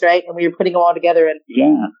names, right? And we were putting them all together. And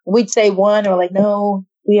we'd say one, and we're like, no,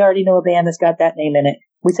 we already know a band that's got that name in it.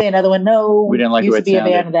 We'd say another one, no, we didn't like used it to be a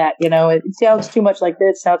band of that. It sounds too much like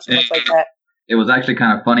this, sounds too much like that. It was actually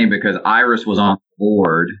kind of funny because Iris was on the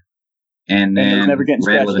board, and then never getting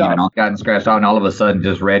Red wasn't even gotten scratched off, and all of a sudden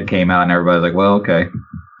just Red came out, and everybody's like, well, okay,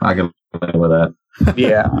 I can live with that.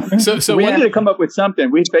 Yeah. So we had to come up with something.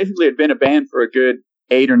 We basically had been a band for a good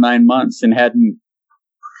 8 or 9 months and hadn't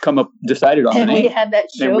decided on and the name. We had that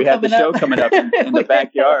show. And we had the show coming up in the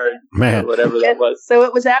backyard, man, or whatever that was. So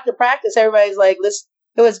it was after practice. Everybody's like, "Listen."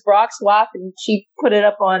 It was Brock's walk, and she put it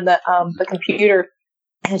up on the computer,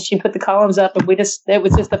 and she put the columns up, and it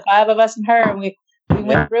was just the 5 of us and her, and we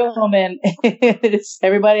went through them, and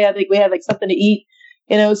everybody. I think we had something to eat,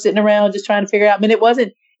 sitting around just trying to figure out. I mean, it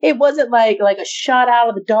wasn't like a shot out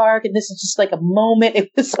of the dark, and this is just like a moment. It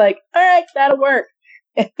was like, all right, that'll work.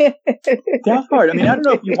 That's hard. I mean, I don't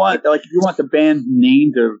know if you want the band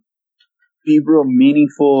name to be real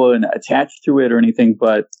meaningful and attached to it or anything,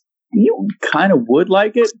 but you kind of would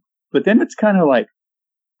like it. But then it's kind of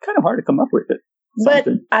hard to come up with it. But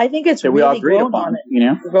I think it's really grown on it.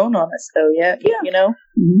 Grown on us, though. Yeah.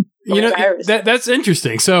 Mm-hmm. That's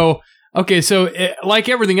interesting. So. Okay, so like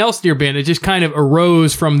everything else in your band, it just kind of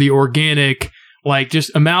arose from the organic,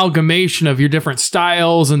 just amalgamation of your different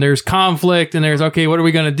styles, and there's conflict, and there's, okay, what are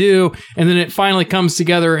we going to do? And then it finally comes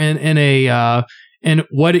together in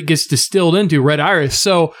what it gets distilled into, Red Iris.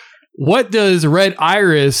 So what does Red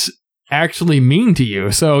Iris actually mean to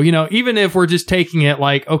you? So, even if we're just taking it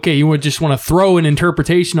okay, you would just want to throw an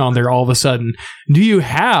interpretation on there all of a sudden, do you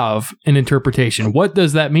have an interpretation? What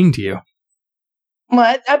does that mean to you?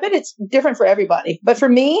 Well, I bet it's different for everybody. But for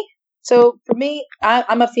me,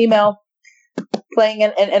 I'm a female playing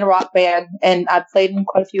in a rock band, and I've played in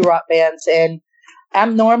quite a few rock bands. And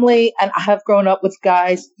and I have grown up with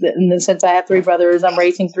guys in the sense I have 3 brothers. I'm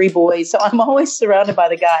raising 3 boys. So I'm always surrounded by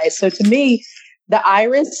the guys. So to me, the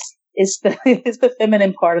Iris is the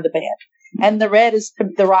feminine part of the band. And the red is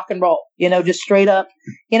the rock and roll, just straight up.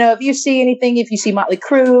 If you see anything, if you see Motley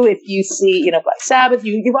Crue, if you see, Black Sabbath,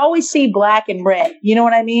 you always see black and red. You know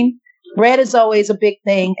what I mean? Red is always a big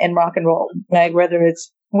thing in rock and roll, whether it's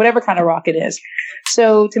whatever kind of rock it is.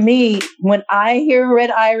 So to me, when I hear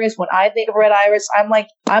Red Iris, when I think of Red Iris,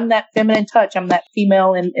 I'm that feminine touch. I'm that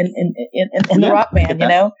female in the rock band,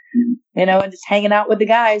 and just hanging out with the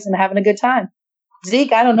guys and having a good time.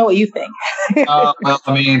 Zeke, I don't know what you think. Well,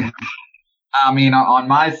 I mean, on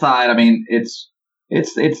my side, it's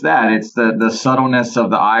that. It's the subtleness of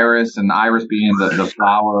the iris, and the iris being the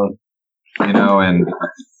flower, and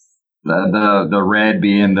the red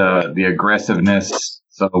being the aggressiveness.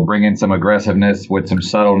 So bringing some aggressiveness with some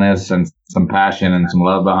subtleness and some passion and some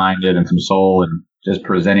love behind it and some soul, and just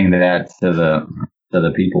presenting that to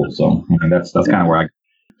the people. So I mean, that's kind of where I.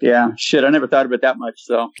 Yeah, shit, I never thought of it that much.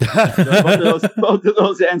 So both of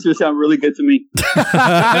those answers sound really good to me.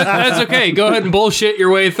 That's okay. Go ahead and bullshit your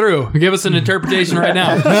way through. Give us an interpretation right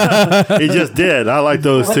now. He just did. I like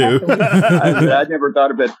those two. I never thought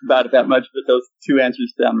about it that much, but those two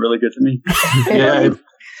answers sound really good to me. Yeah,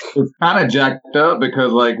 it's kind of jacked up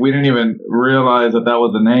because like we didn't even realize that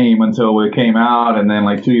was the name until it came out, and then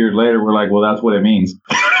like 2 years later we're like, well, that's what it means.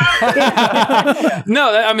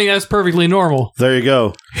 No, I mean that's perfectly normal. There you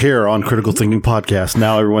go. Here on Critical Thinking Podcast,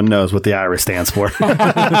 now everyone knows what the IRIS stands for.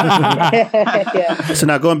 Yeah. So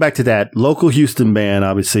now going back to that local Houston band,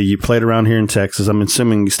 obviously you played around here in Texas. I'm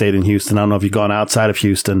assuming you stayed in Houston. I don't know if you've gone outside of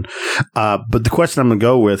Houston, but the question I'm going to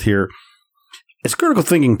go with here is Critical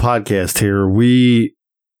Thinking Podcast. Here we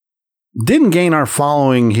didn't gain our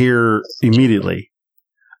following here immediately.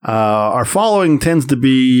 Our following tends to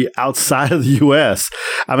be outside of the U.S.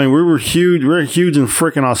 I mean, we're huge in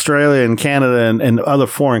freaking Australia and Canada and other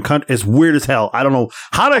foreign countries. It's weird as hell. I don't know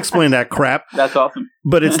how to explain that crap. That's awesome.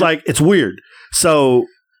 But it's like, it's weird. So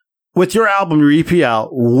with your album, your EP out,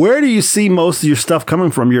 where do you see most of your stuff coming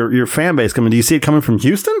from, your fan base coming? Do you see it coming from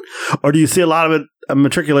Houston? Or do you see a lot of it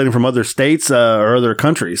matriculating from other states or other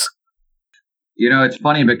countries? You know, it's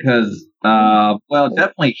funny because, well,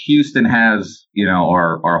 definitely Houston has, you know,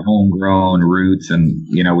 our homegrown roots, and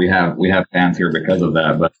you know we have fans here because of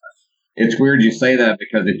that. But it's weird you say that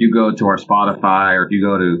because if you go to our Spotify or if you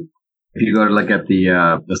go to look at the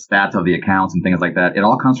stats of the accounts and things like that, it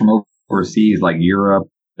all comes from overseas, like Europe.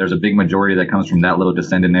 There's a big majority that comes from that little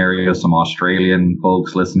descendant area. Some Australian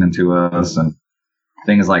folks listening to us and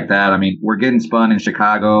things like that. I mean, we're getting spun in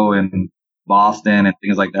Chicago and Boston and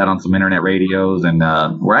things like that on some internet radios, and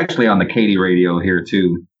we're actually on the Katy radio here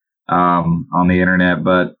too, on the internet.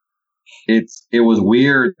 But it was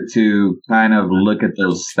weird to kind of look at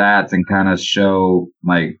those stats and kind of show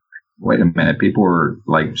like, wait a minute, people were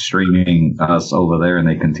like streaming us over there and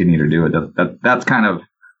they continue to do it.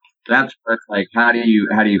 That's like, how do you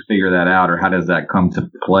figure that out, or how does that come to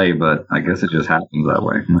play? But I guess it just happens that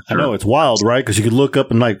way. Sure. I know it's wild, right? Because you could look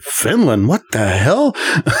up and like, Finland, what the hell?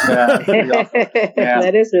 Yeah.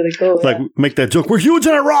 That is really cool. Like, make that joke. We're huge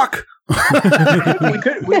in Iraq.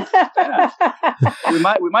 We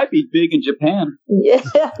might be big in Japan. Yeah.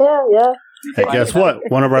 Hey, guess what?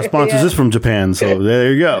 One of our sponsors is from Japan, so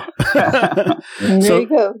there you go. There you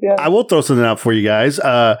go. Yeah. I will throw something out for you guys.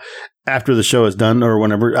 After the show is done or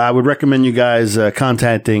whenever, I would recommend you guys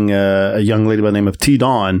contacting a young lady by the name of T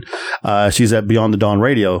Dawn. She's at Beyond the Dawn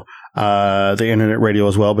Radio, the internet radio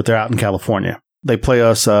as well, but they're out in California. They play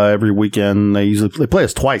us every weekend. They play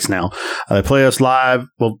us twice now. They play us live.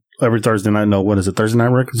 Well, every Thursday night. No, what is it? Thursday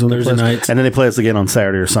night, Rick? Thursday nights. And then they play us again on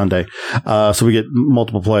Saturday or Sunday. So we get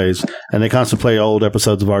multiple plays. And they constantly play old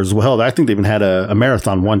episodes of ours as well. I think they even had a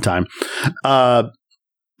marathon one time.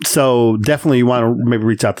 So definitely you want to maybe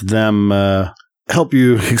reach out to them, help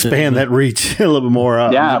you expand that reach a little bit more.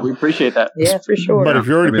 Yeah, we appreciate that. Yeah, for sure. But if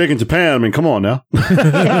you're already big in Japan, I mean, come on now. By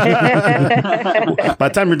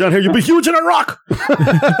the time you're done here, you'll be huge in Iraq.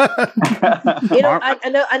 You know,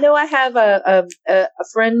 I know. I have a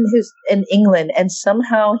friend who's in England, and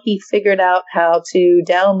somehow he figured out how to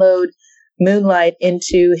download Moonlight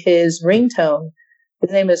into his ringtone. His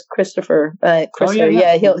name is Christopher.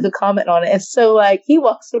 Yeah, he'll comment on it. And so, like, he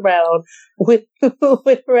walks around with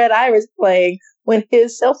Red Iris playing when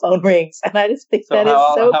his cell phone rings, and I just think that is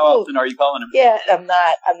so cool. How often are you calling him? Yeah, I'm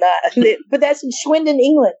not. But that's in Swindon,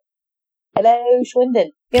 England. Hello, Swindon.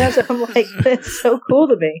 You know, so I'm like, that's so cool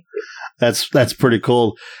to me. That's pretty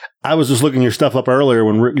cool. I was just looking your stuff up earlier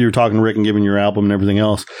when you were talking to Rick and giving your album and everything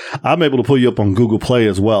else. I'm able to pull you up on Google Play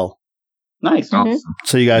as well. Nice. Mm-hmm.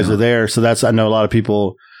 So you guys are there. So I know a lot of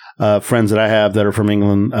people, friends that I have that are from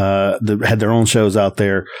England, that had their own shows out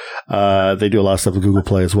there. They do a lot of stuff with Google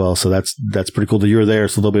Play as well. So that's pretty cool that you're there.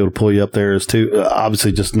 So they'll be able to pull you up there as too.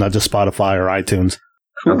 Obviously, not just Spotify or iTunes.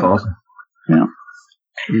 That's awesome. Yeah.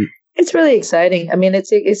 It's really exciting. I mean,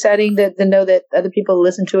 it's exciting to know that other people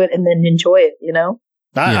listen to it and then enjoy it, you know?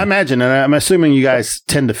 I imagine, and I'm assuming you guys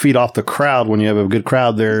tend to feed off the crowd when you have a good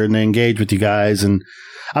crowd there and they engage with you guys. And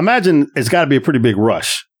I imagine it's got to be a pretty big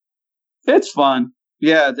rush. It's fun.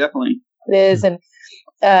 Yeah, definitely. It is. And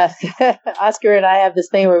Oscar and I have this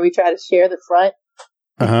thing where we try to share the front.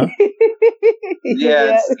 Uh-huh.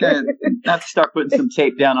 Yeah, it's good. Have to start putting some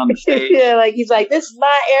tape down on the stage. Yeah, like he's like, this is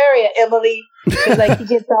my area, Emily. It's like he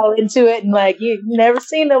gets all into it, and like you've never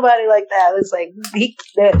seen nobody like that. It's like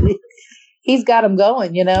he's got him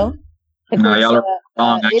going, you know. No, y'all are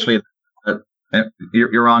wrong. Actually,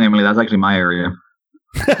 you're wrong, Emily. That's actually my area.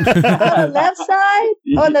 left side?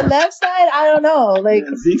 On the left side? I don't know. Like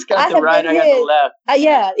Zeke's got the right, I got the left.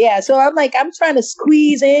 Yeah. So I'm trying to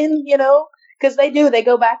squeeze in, because they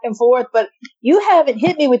go back and forth, but you haven't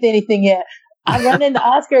hit me with anything yet. I run into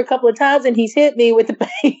Oscar a couple of times and he's hit me with the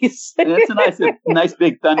base. And it's a nice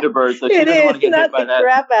big Thunderbird, so she doesn't want to get hit by that.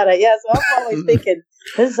 Crap out of it. Yeah, so I'm always thinking,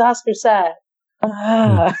 this is Oscar's side.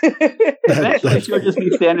 Eventually she'll just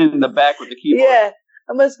be standing in the back with the keyboard. Yeah,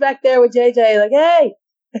 I'm just back there with JJ, like, hey.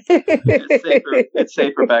 It's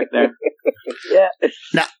safer back there. Yeah.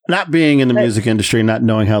 Not being in the music industry, not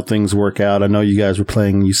knowing how things work out. I know you guys were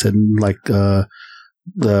playing. You said like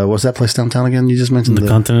what's that place downtown again? You just mentioned the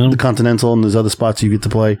Continental. The Continental, and there's other spots you get to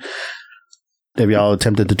play. Have y'all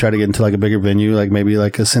attempted to try to get into like a bigger venue, like maybe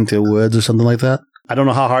like a Cynthia Woods or something like that? I don't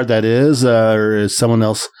know how hard that is, or is someone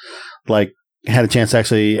else like had a chance to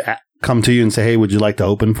actually come to you and say, "Hey, would you like to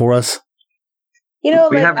open for us?"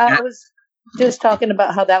 I was just talking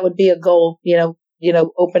about how that would be a goal,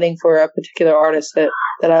 opening for a particular artist that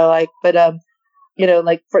I like, but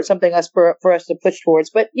like for something for us to push towards.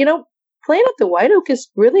 But playing at the White Oak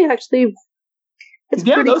is really actually it's a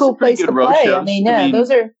pretty cool place to play. Shows. I mean,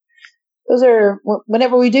 those are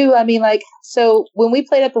whenever we do. I mean, like so when we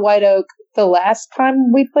played at the White Oak, the last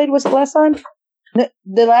time we played was the last time.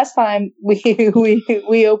 The last time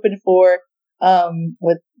we opened for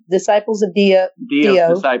with Disciples of Dio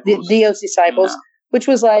Disciples, which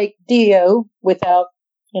was like Dio without,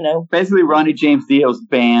 basically Ronnie James Dio's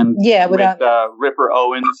band. Yeah, with Ripper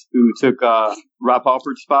Owens, who took Rob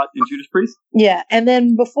Halford's spot in Judas Priest. Yeah, and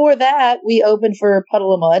then before that, we opened for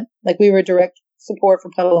Puddle of Mud. Like we were direct support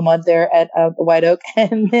for Puddle of Mud there at the White Oak,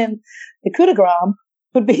 and then the coup de grace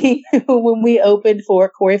would be when we opened for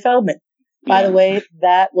Corey Feldman. By the way,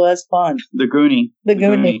 that was fun. The Goonie.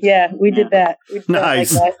 Yeah, we did that.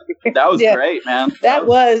 Nice. That was great, man. That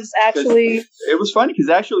was actually... It was funny because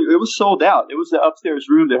actually it was sold out. It was the upstairs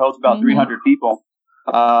room that holds about 300 people.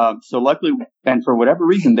 So luckily, and for whatever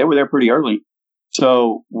reason, they were there pretty early.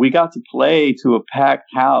 So we got to play to a packed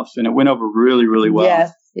house, and it went over really, really well.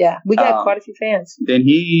 Yeah. We got quite a few fans. Then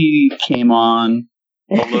he came on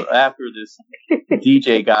after this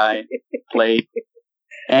DJ guy played.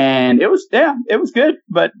 And it was good,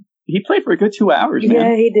 but he played for a good 2 hours, man.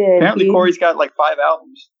 Yeah, he did. Apparently, Corey's got like 5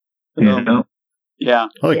 albums. Yeah.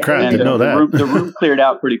 Holy crap, I didn't know that. The room cleared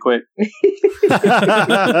out pretty quick. Because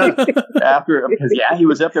he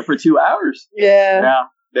was up there for 2 hours. Yeah,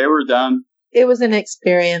 they were done. It was an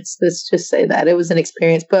experience. Let's just say that. It was an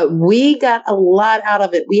experience, but we got a lot out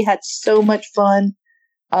of it. We had so much fun.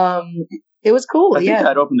 It was cool. I think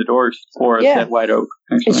that opened the doors for us at White Oak.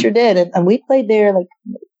 It sure did. And we played there like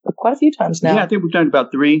quite a few times now. Yeah, I think we've done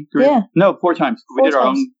about 3. No, 4 times. We did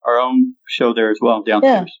our own show there as well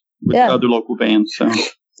downstairs with other local bands. So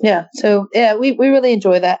we really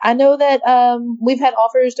enjoy that. I know that we've had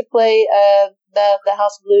offers to play the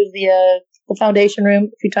House of Blues, the Foundation Room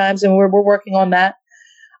a few times, and we're working on that.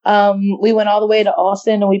 We went all the way to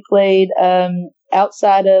Austin and we played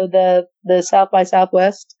outside of the South by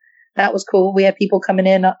Southwest. That was cool. We had people coming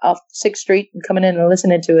in off 6th Street and coming in and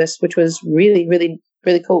listening to us, which was really, really,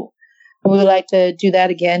 really cool. And we would like to do that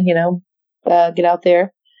again, get out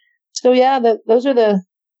there. So those are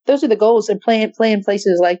the goals, and playing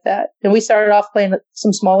places like that. And we started off playing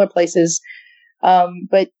some smaller places.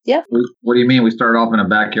 But yeah. What do you mean? We started off in a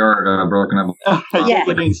backyard, broken up. We're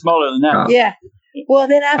getting smaller than that. Yeah. Well,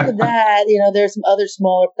 then after that, there's some other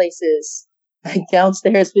smaller places. Like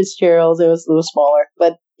downstairs, Fitzgerald's, it was a little smaller,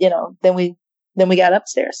 but then we got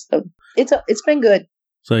upstairs. So it's been good.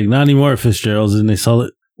 So like not anymore at Fitzgerald's, and they sell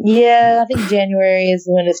it. Yeah, I think January is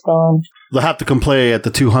when it's gone. They'll have to come play at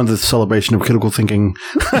the 200th celebration of critical thinking.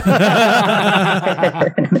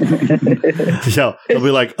 They'll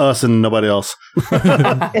be like us and nobody else.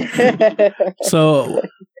 So,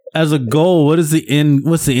 as a goal, what's the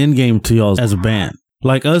end game to y'all as a band?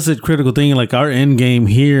 Like us at Critical Thinking, like our end game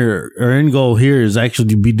here, our end goal here is actually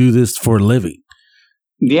to do this for a living.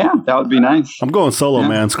 Yeah, that would be nice. I'm going solo,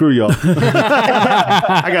 man. Screw y'all.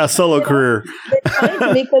 I got a solo career. It's funny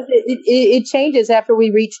to me because it changes after we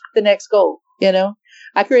reach the next goal.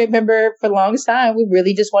 I can remember for the longest time we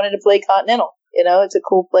really just wanted to play Continental. It's a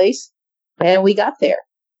cool place, and we got there.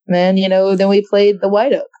 And then then we played the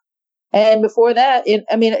White Oak. And before that,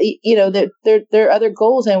 there are other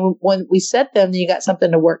goals, and when we set them, then you got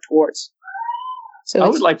something to work towards. So I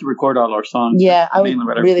would like to record all our songs. Yeah, I would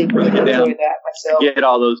really enjoy that myself. Get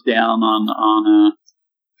all those down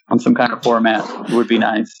on some kind of format would be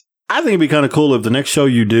nice. I think it'd be kind of cool if the next show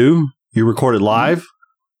you do, you record it live.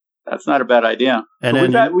 That's not a bad idea. And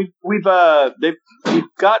then we've got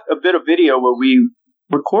a bit of video where we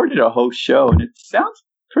recorded a whole show, and it sounds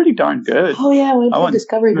pretty darn good. Oh yeah, we I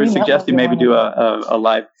were suggesting maybe do a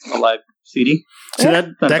live CD.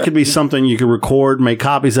 So that could be something you could record, make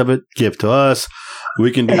copies of it, give to us.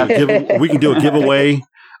 We can do a giveaway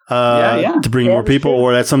to bring more people,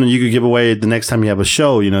 or that's something you could give away the next time you have a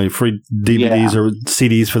show. You know, free DVDs or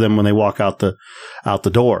CDs for them when they walk out the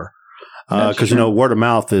door. Because word of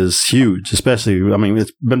mouth is huge, especially. I mean,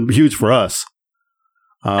 it's been huge for us.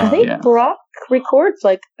 I think Brock records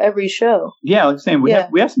like every show. Yeah, like I'm saying, we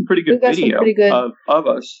have some pretty good video of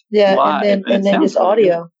us. Yeah, live, and then just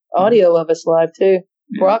audio of us live too.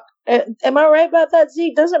 Yeah. Brock, am I right about that,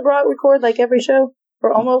 Zeke? Doesn't Brock record like every show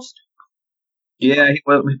or almost? Yeah,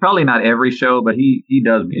 well, probably not every show, but he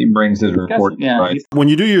does. He brings his report. Yeah. When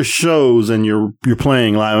you do your shows and you're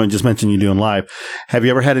playing live, I just mentioned you're doing live. Have you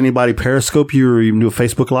ever had anybody Periscope you or even do a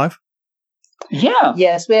Facebook Live? Yeah.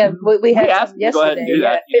 Yes, we have. We had asked yesterday. Go ahead and do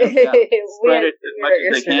that. Spread it as much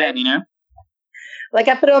as they can. You know. Like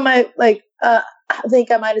I put on my I think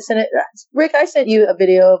I might have sent it. Rick, I sent you a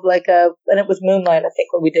video of and it was Moonlight. I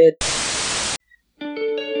think what we did.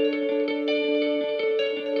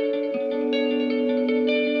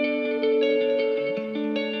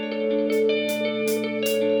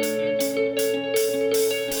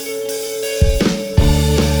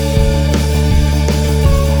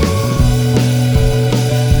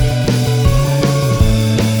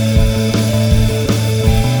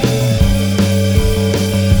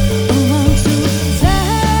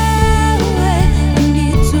 Fly away, I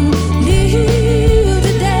need to leave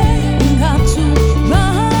today.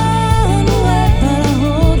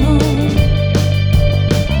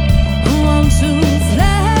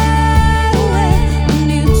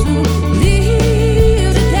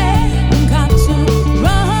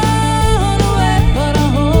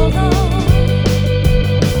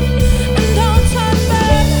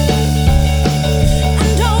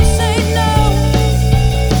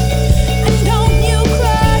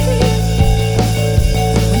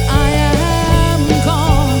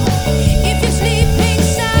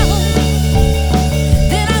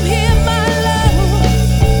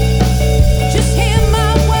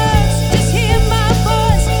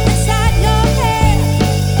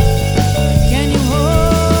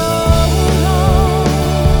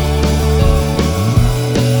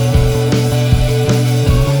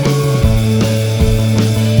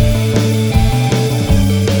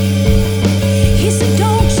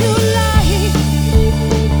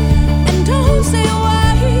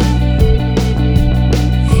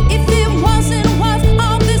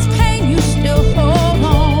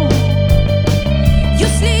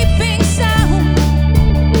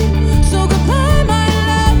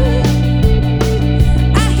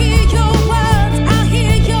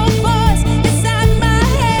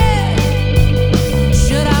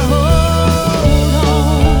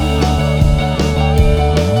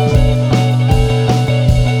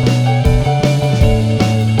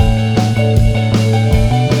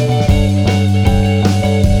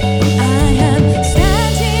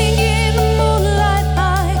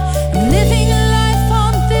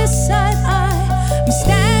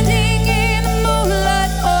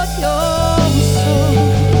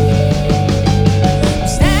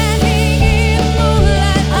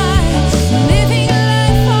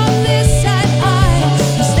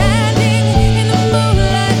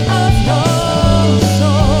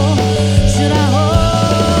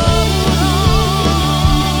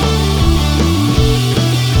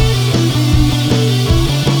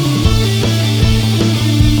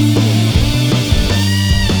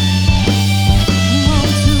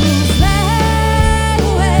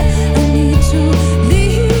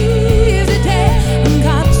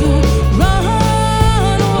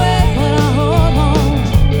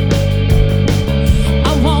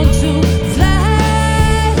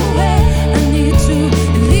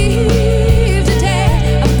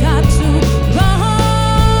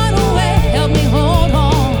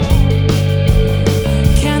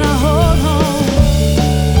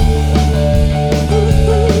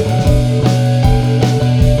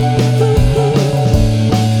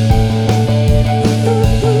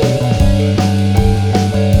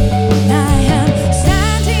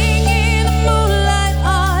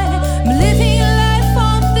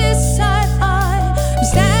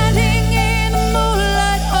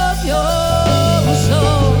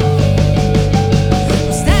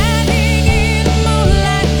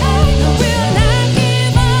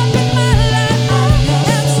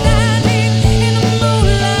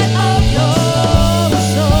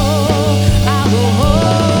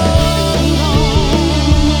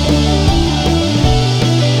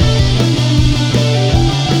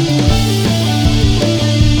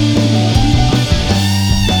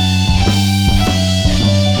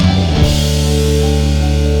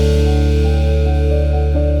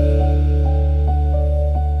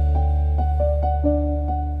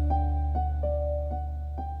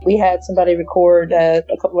 we had somebody record a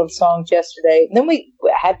couple of songs yesterday. And then we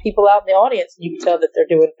had people out in the audience, and you can tell that they're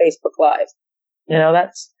doing Facebook Live. You know,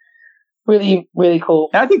 that's really, really cool.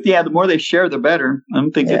 And I think, the more they share, the better. I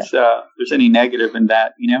don't think there's any negative in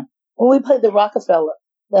that, you know? When we played the Rockefeller,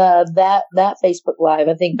 that Facebook Live,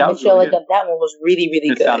 I think Michelle had done that one was really,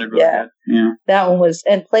 really good. Sounded really good. Yeah. That one was,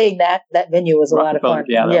 and playing that venue was a lot of fun.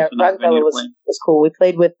 Yeah, Rockefeller was cool. We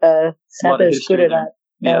played with Santa Scooter.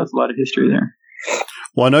 Yeah, there's a lot of history there.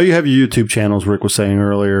 Well, I know you have your YouTube channels, Rick was saying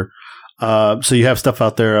earlier. So you have stuff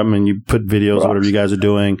out there. I mean, you put videos, whatever you guys are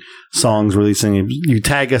doing, songs releasing. You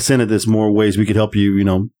tag us in it. There's more ways we could help you, you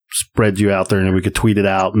know, spread you out there, and we could tweet it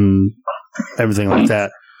out and everything like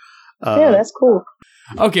that. Yeah, that's cool.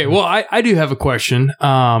 Okay, well, I do have a question.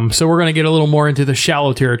 So we're going to get a little more into the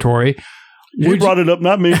shallow territory. You brought it up,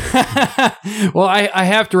 not me. Well, I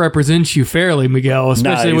have to represent you fairly, Miguel,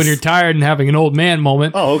 especially when you're tired and having an old man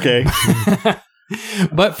moment. Oh, okay.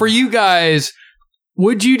 But for you guys,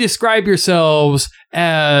 would you describe yourselves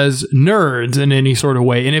as nerds in any sort of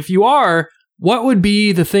way? And if you are, what would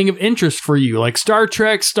be the thing of interest for you? Like Star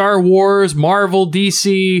Trek, Star Wars, Marvel,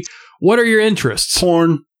 DC? What are your interests?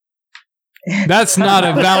 Porn. That is not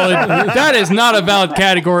a valid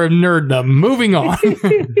category of nerddom. Moving on.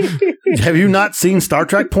 Have you not seen Star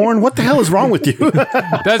Trek porn? What the hell is wrong with you?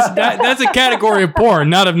 That's a category of porn,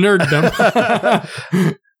 not of nerddom.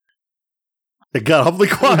 It got awfully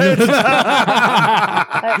quiet.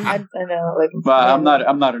 I know, but I'm not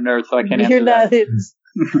a nerd, so I can't answer that.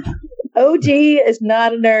 OG is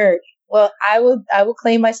not a nerd. Well, I will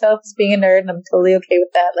claim myself as being a nerd, and I'm totally okay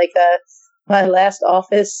with that. Like my last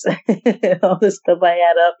Office, all the stuff I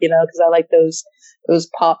had up, you know, because I like those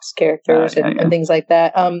Pops characters and things like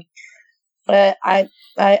that. I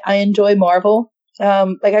enjoy Marvel.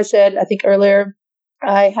 Like I said, I think earlier,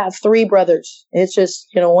 I have 3 brothers. It's just,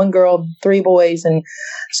 you know, 1 girl, 3 boys. And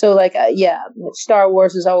so Star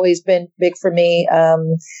Wars has always been big for me.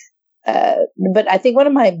 But I think one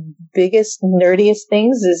of my biggest nerdiest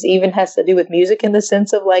things has to do with music, in the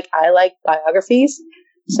sense of like, I like biographies.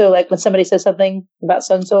 So like when somebody says something about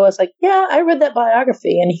so-and-so, I was like, yeah, I read that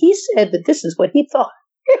biography, and he said that this is what he thought.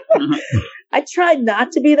 I try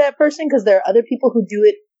not to be that person, because there are other people who do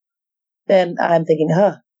it. Then I'm thinking,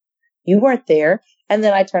 you weren't there. And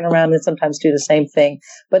then I turn around and sometimes do the same thing.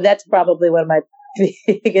 But that's probably one of my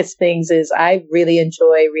biggest things is I really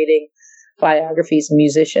enjoy reading biographies of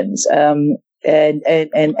musicians, and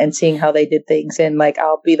seeing how they did things. And like,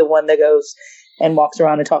 I'll be the one that goes and walks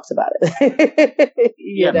around and talks about it.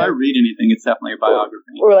 If I read anything, it's definitely a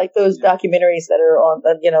biography. Or like those documentaries that are on,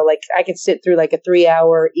 you know, like I could sit through like a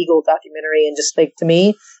 3-hour Eagle documentary, and just like, to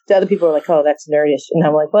me, the other people are like, oh, that's nerdish. And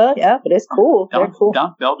I'm like, well, yeah, but it's cool. They're cool.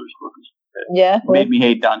 Don Felder's book made me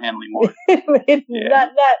hate Don Henley more.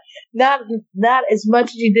 Not as much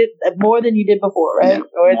as you did, more than you did before, right? Yeah,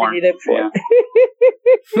 more than you did before.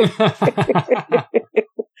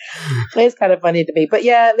 It's kind of funny to me, but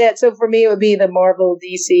so for me, it would be the Marvel,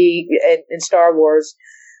 DC, and Star Wars,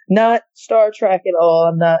 not Star Trek at all.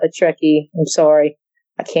 I'm not a Trekkie. I'm sorry,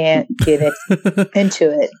 I can't get into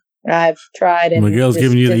it. I've tried, and Miguel's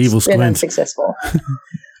giving you the evil squint. Unsuccessful.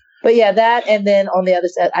 But yeah, that, and then on the other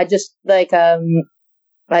side, I just like I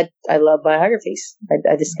love biographies.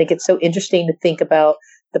 I just think it's so interesting to think about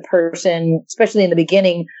the person, especially in the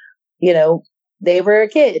beginning. You know, they were a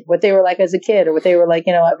kid, what they were like as a kid, or what they were like.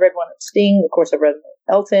 You know, I've read one on Sting, of course. I've read one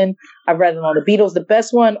on Elton. I've read one on the Beatles. The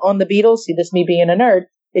best one on the Beatles, see, this me being a nerd,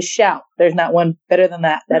 is Shout. There's not one better than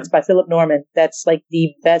that. That's by Philip Norman. That's like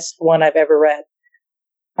the best one I've ever read.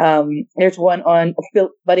 There's one on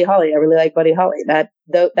Buddy Holly. I really like Buddy Holly.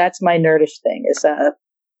 That's my nerdish thing, is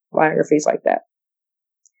biographies like that.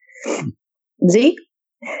 Zeke?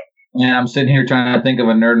 Yeah, I'm sitting here trying to think of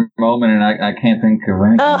a nerd moment, and I can't think of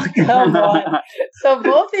anything. Oh, come on. So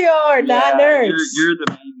both of y'all are not nerds. You're the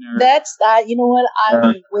main nerd. That's, you know what? I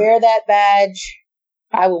would wear that badge.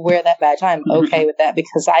 I'm okay with that,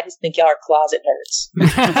 because I just think y'all are closet nerds.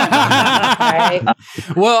 Right?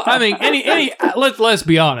 Well, I mean, let's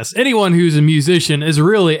be honest. Anyone who's a musician is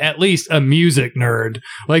really at least a music nerd.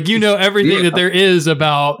 Like, you know everything that there is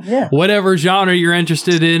about whatever genre you're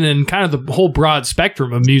interested in, and kind of the whole broad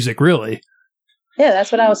spectrum of music, really. Yeah,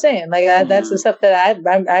 that's what I was saying. Like, that's the stuff that I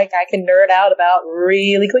can nerd out about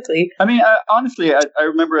really quickly. I mean, honestly, I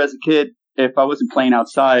remember as a kid, if I wasn't playing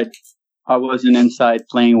outside, I wasn't inside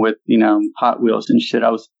playing with, you know, Hot Wheels and shit.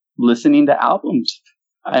 I was listening to albums,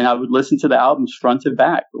 and I would listen to the albums front to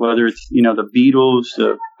back, whether it's, you know, the Beatles,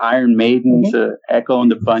 the Iron Maiden, the Echo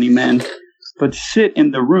and the Bunnymen. But sit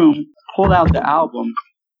in the room, pull out the album,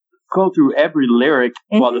 go through every lyric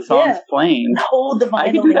while the song's playing. Hold the vinyl.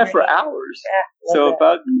 I could do that for hours. Yeah, so if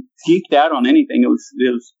I geeked out on anything, it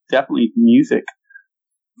was definitely music.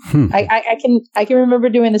 I can remember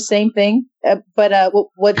doing the same thing, but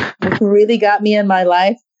what really got me in my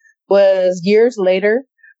life was years later.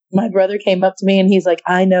 My brother came up to me and he's like,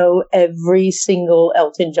 I know every single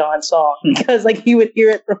Elton John song because like he would hear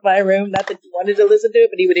it from my room. Not that he wanted to listen to it,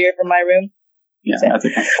 but he would hear it from my room. Yeah, that's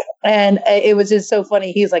okay. And it was just so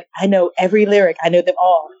funny. He's like, I know every lyric. I know them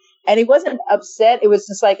all. And he wasn't upset. It was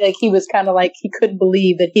just like he was kind of like he couldn't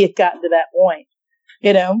believe that he had gotten to that point,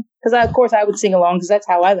 you know? Because of course I would sing along because that's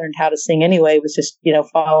how I learned how to sing anyway. Was just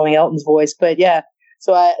following Elton's voice. But yeah,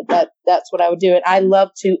 so that's what I would do. And I love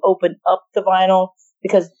to open up the vinyl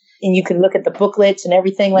because. And you can look at the booklets and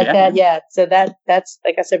everything like that. Yeah. So that's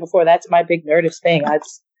like I said before, that's my big nerdist thing. I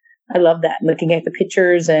love that. Looking at the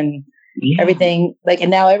pictures and everything. Like,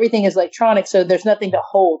 and now everything is electronic, so there's nothing to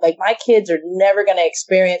hold. Like my kids are never going to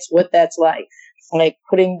experience what that's like. Like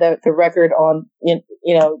putting the record on,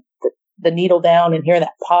 the needle down and hearing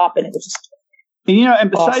that pop, and it was just.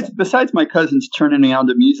 And besides my cousins turning me on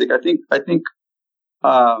to music, I think.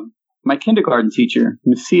 My kindergarten teacher,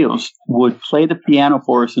 Miss Seals, would play the piano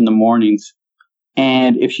for us in the mornings.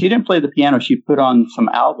 And if she didn't play the piano, she'd put on some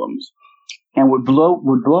albums. And would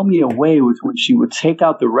blow me away with when she would take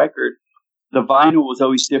out the record. The vinyl was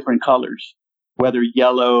always different colors, whether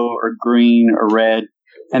yellow or green or red.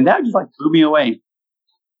 And that just blew me away.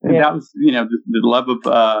 And that was, the love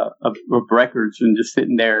of records and just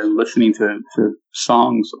sitting there and listening to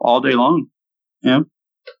songs all day long. I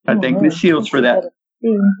thank Miss Seals for that.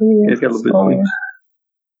 It's got a little bit of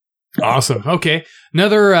awesome. Okay.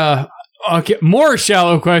 Another more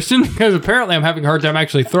shallow question, because apparently I'm having a hard time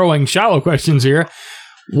actually throwing shallow questions here.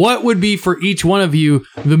 What would be for each one of you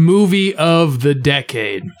the movie of the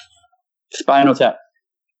decade? Spinal Tap.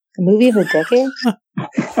 The movie of the decade?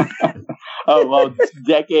 Oh, well,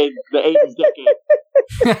 decade, the 80s decade.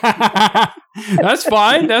 That's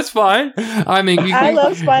fine. That's fine. I mean, I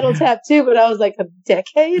love Spinal Tap too, but I was like, a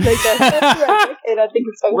decade? Like that's the right decade. I think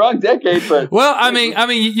it's wrong decade, but well, I mean,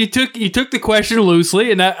 you took the question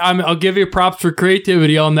loosely, and I'll give you props for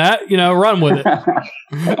creativity on that. Run with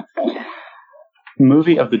it.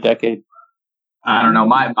 Movie of the decade. I don't know.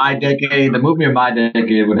 My decade, the movie of my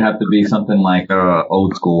decade would have to be something like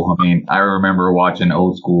Old School. I mean, I remember watching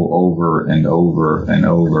Old School over and over and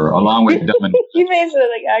over, along with Dumb and You made it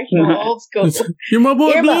like actual Old School. You're my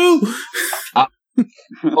boy, Blue.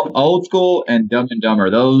 Old School and Dumb and Dumber.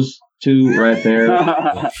 Those two right there.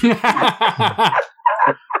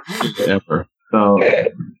 Ever. So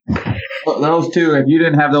those two, if you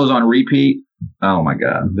didn't have those on repeat, oh my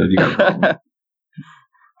God, you got a problem.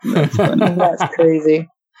 That's funny. That's crazy.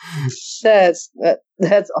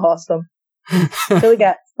 That's awesome. So we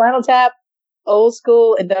got Spinal Tap, Old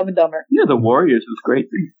School, and Dumb and Dumber. Yeah, the Warriors was great.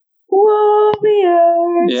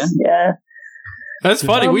 Warriors. Yeah. That's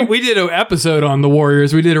funny. We did an episode on the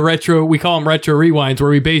Warriors. We did a retro. We call them retro rewinds,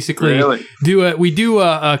 where we basically do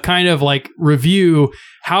a kind of like review.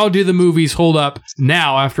 How do the movies hold up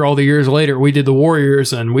now after all the years later? We did the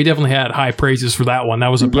Warriors, and we definitely had high praises for that one. That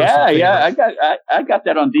was a personal favorite. I got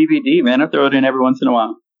that on DVD, man. I throw it in every once in a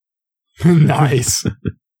while. Nice.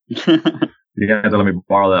 You guys let me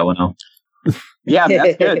borrow that one now. Yeah,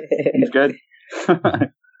 that's good. It's good.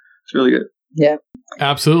 It's really good. Yeah.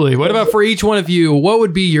 Absolutely. What about for each one of you? What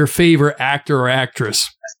would be your favorite actor or actress?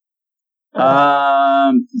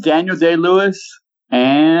 Daniel Day-Lewis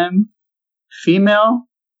and female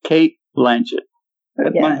Cate Blanchett.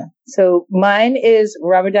 That's mine. So mine is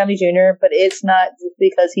Robert Downey Jr., but it's not just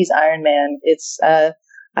because he's Iron Man. It's I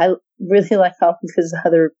really like him because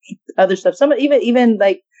of other stuff. Some even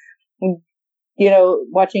like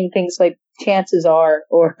watching things like Chances Are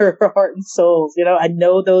or Heart and Souls. I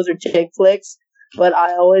know those are chick flicks, but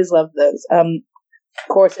I always love those. Of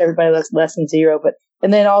course, everybody loves Less Than Zero,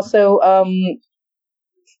 and then also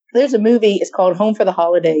there's a movie. It's called Home for the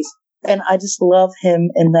Holidays, and I just love him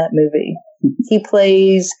in that movie. He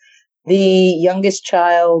plays the youngest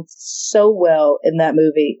child so well in that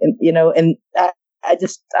movie, and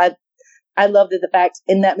I loved the fact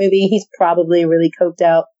in that movie he's probably really coked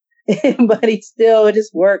out, but it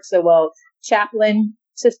just works so well. Chaplin,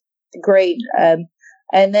 just great.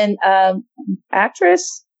 And then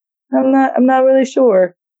actress, I'm not really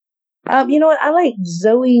sure. You know what? I like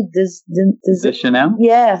Zoe Deschanel.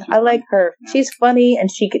 Yeah, I like her. She's funny and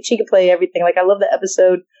she could play everything. Like I love the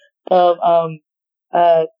episode of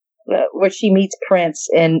where she meets Prince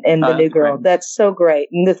and the new girl. That's so great.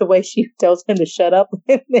 And the way she tells him to shut up.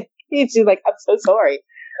 She's like, I'm so sorry.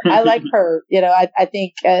 I like her. You know, I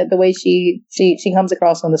think the way she comes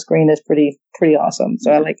across on the screen is pretty awesome.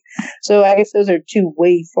 So so I guess those are two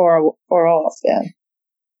way far off. Yeah.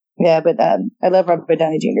 Yeah, but I love Robert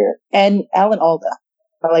Downey Jr. and Alan Alda.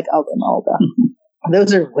 I like Alan Alda.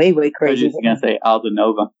 Those are way I was crazy. just going to say Alda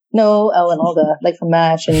Nova. No, Alan Alda, like from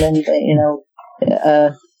MASH, and then Yeah,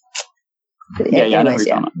 I know anyways, who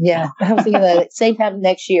you're talking about. yeah. I was thinking that same time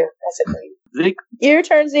next year. That's it. Zeke? Your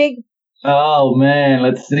turn, Zeke. Oh man,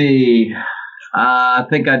 let's see. I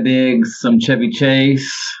think I dig some Chevy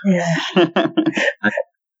Chase. Yeah.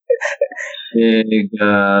 Dig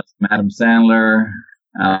some Adam Sandler.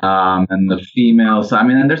 And the female side. I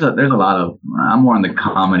mean, there's a lot of. I'm more on the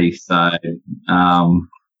comedy side.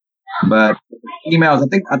 But females,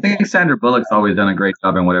 I think Sandra Bullock's always done a great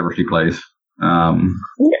job in whatever she plays.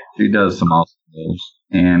 She does some awesome roles,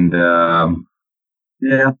 and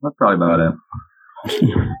yeah, that's probably about it.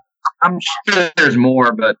 I'm sure there's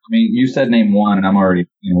more, but I mean, you said name one, and I'm already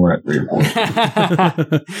we're at 3 or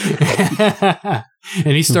 4.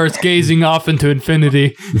 And he starts gazing off into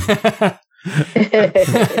infinity.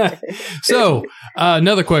 So,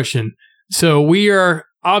 another question. So we are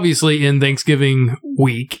obviously in Thanksgiving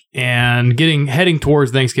week and heading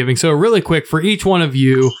towards Thanksgiving. So really quick, for each one of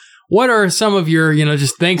you, what are some of your,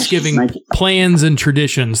 just Thanksgiving plans and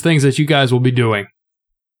traditions, things that you guys will be doing?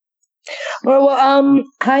 Well,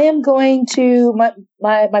 I am going to my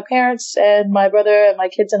parents and my brother and my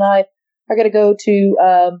kids and I are going to go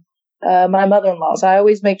to my mother-in-law's. I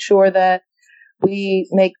always make sure that we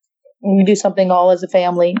do something all as a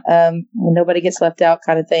family. Nobody gets left out,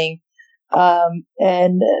 kind of thing.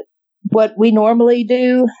 And what we normally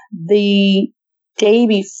do the day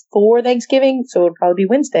before Thanksgiving, so it'll probably be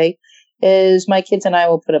Wednesday, is my kids and I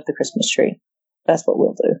will put up the Christmas tree. That's what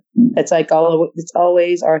we'll do. It's like it's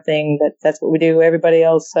always our thing. That's what we do. Everybody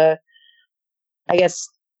else, I guess,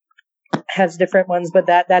 has different ones, but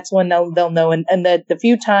that's when they'll know. And the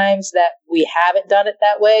few times that we haven't done it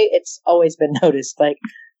that way, it's always been noticed. Like,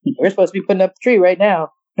 we're supposed to be putting up the tree right now.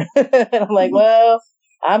 And I'm like, well,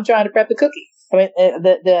 I'm trying to prep the cookie. I mean,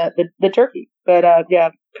 the turkey. But yeah,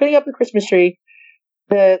 putting up the Christmas tree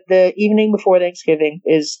the evening before Thanksgiving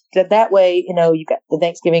is that way. You got the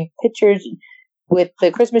Thanksgiving pictures with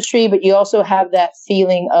the Christmas tree, but you also have that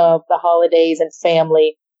feeling of the holidays and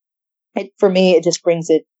family. For me, it just brings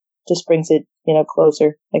it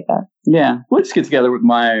closer like that. Yeah, we'll just get together with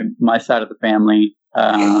my side of the family,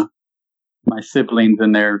 my siblings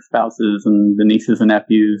and their spouses and the nieces and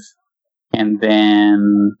nephews. And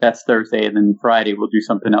then that's Thursday. And then Friday, we'll do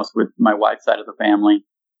something else with my wife's side of the family. You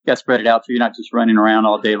got to spread it out so you're not just running around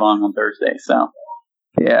all day long on Thursday. So,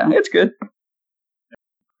 yeah, it's good.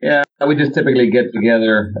 Yeah, we just typically get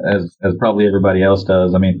together as probably everybody else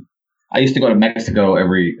does. I mean, I used to go to Mexico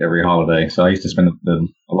every holiday, so I used to spend a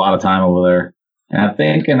lot of time over there. And I'm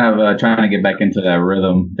thinking of trying to get back into that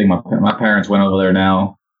rhythm. I think my parents went over there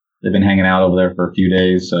now. They've been hanging out over there for a few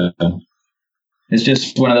days. So it's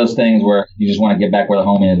just one of those things where you just want to get back where the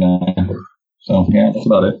home is, man. So, yeah, that's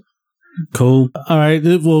about it. Cool. All right.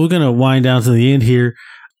 Well, we're going to wind down to the end here.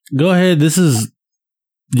 Go ahead. This is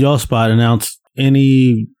y'all spot. Announce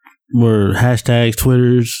any hashtags,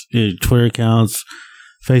 Twitter accounts,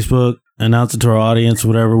 Facebook. Announce it to our audience,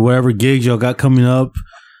 whatever gigs y'all got coming up.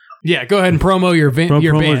 Yeah, go ahead and promo your band,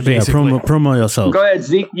 basically. Yeah, promo yourself. Go ahead,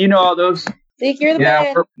 Zeke. You know all those. Zeke, you're the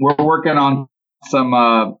man. We're working on some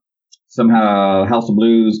House of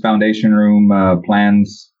Blues Foundation Room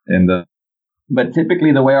plans but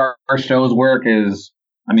typically the way our shows work is,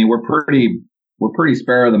 I mean, we're pretty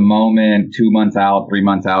spare of the moment, 2 months out, 3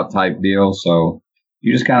 months out type deal. So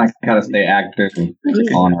you just kind of stay active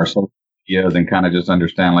on our social medias and kind of just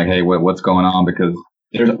understand like, hey, what's going on, because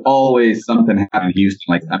there's always something happening in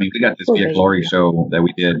Houston. Like, I mean, we got this Be a Glory show that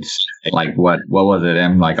we did like what was it?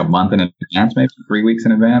 Like a month in advance, maybe 3 weeks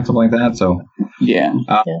in advance, something like that. So yeah.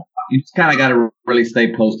 You just kind of got to really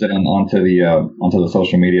stay posted onto the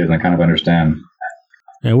social medias and kind of understand.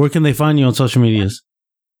 And where can they find you on social medias?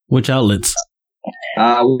 Which outlets?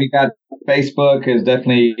 We got Facebook is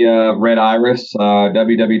definitely Red Iris,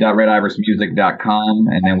 www.redirismusic.com,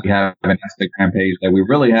 and then we have an Instagram page that we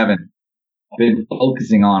really haven't been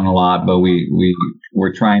focusing on a lot, but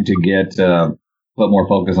we're trying to get put more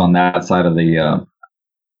focus on that side of the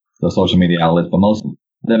social media outlets. But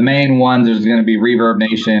the main ones is going to be Reverb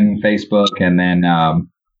Nation, Facebook, and then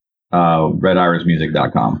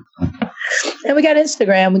redirismusic.com. And we got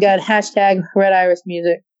Instagram. We got hashtag Red Iris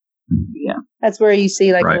Music. Yeah, that's where you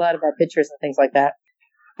see like a lot of our pictures and things like that.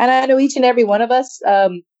 And I know each and every one of us,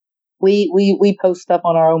 we post stuff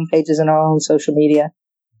on our own pages and our own social media.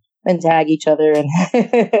 tag each other and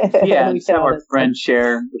yeah, and have our friends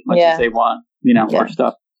share as much as they want, our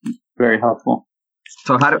stuff. Very helpful.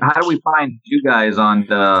 So how do we find you guys on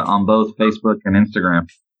both Facebook and Instagram?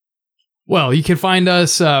 Well, you can find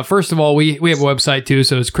us, first of all, we have a website too,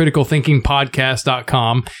 so it's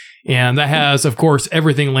criticalthinkingpodcast.com. And that has, of course,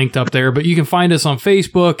 everything linked up there. But you can find us on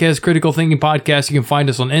Facebook as Critical Thinking Podcast. You can find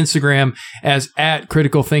us on Instagram as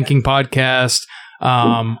 @CriticalThinkingPodcast.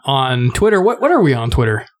 On Twitter, what are we on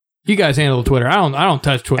Twitter? You guys handle Twitter. I don't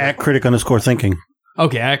touch Twitter. @critic_thinking.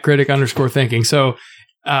 Okay, @critic_thinking. So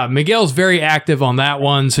Miguel's very active on that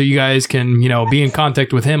one, so you guys can, be in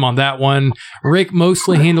contact with him on that one. Rick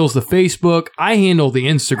mostly handles the Facebook. I handle the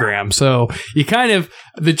Instagram. So you kind of,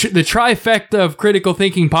 the trifecta of Critical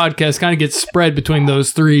Thinking Podcast kind of gets spread between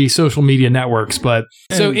those three social media networks. But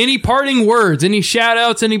so any parting words, any shout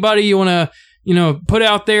outs, anybody you want to, put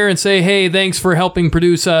out there and say, hey, thanks for helping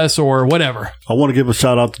produce us or whatever. I want to give a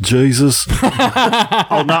shout out to Jesus.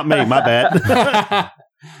 Oh, not me. My bad.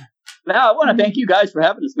 No, I want to thank you guys for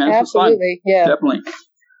having us, man. Absolutely. This was fun.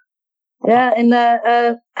 Yeah. Yeah,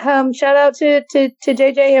 and shout out to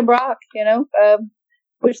JJ and Brock.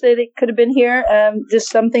 Wish they could have been here. Just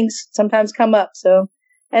some things sometimes come up. So,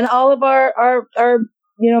 and all of our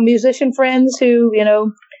musician friends who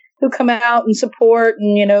come out and support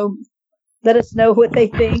and let us know what they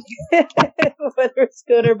think, whether it's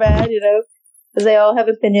good or bad. Because they all have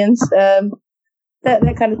opinions.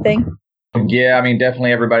 That kind of thing. Yeah, I mean,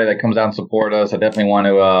 definitely everybody that comes out and support us. I definitely want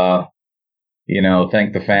to,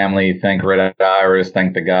 thank the family, thank Red Iris,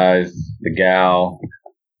 thank the guys, the gal,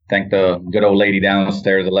 thank the good old lady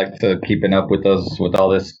downstairs, Alexa, keeping up with us with all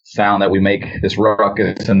this sound that we make, this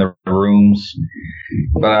ruckus in the rooms.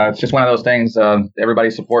 But it's just one of those things.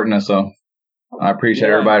 Everybody's supporting us, so I appreciate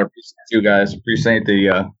everybody. I appreciate you guys. Appreciate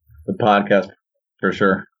the podcast for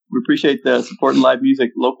sure. We appreciate the supporting live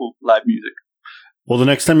music, local live music. Well, the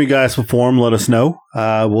next time you guys perform, let us know.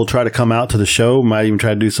 We'll try to come out to the show. Might even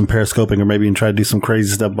try to do some periscoping or maybe even try to do some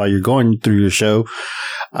crazy stuff while you're going through your show.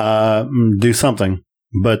 Do something.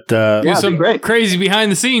 But do some crazy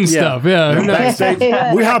behind the scenes stuff. Yeah. Backstage.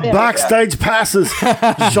 We have backstage passes.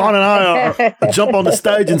 Sean and I jump on the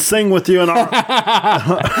stage and sing with you. And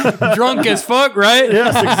drunk as fuck, right?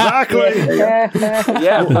 Yes, exactly.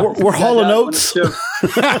 Yeah. We're Hall & Oates.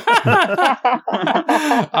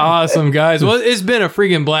 Awesome, guys. Well, it's been a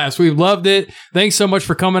freaking blast. We've loved it. Thanks so much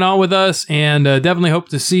for coming on with us, and definitely hope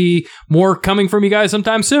to see more coming from you guys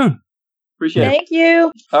sometime soon. Appreciate it. Thank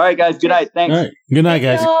you. All right, guys. Good night. Thanks. All right. Good night,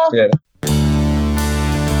 guys. Yeah.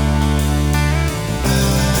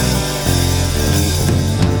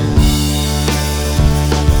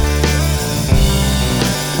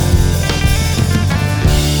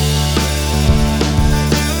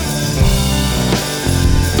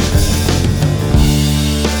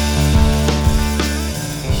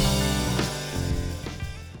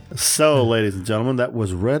 So, ladies and gentlemen, that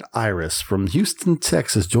was Red Iris from Houston,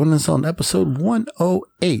 Texas, joining us on episode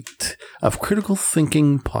 108 of Critical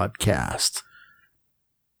Thinking Podcast.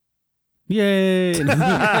 Yay!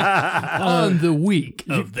 On the week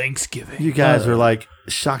of Thanksgiving. You guys are like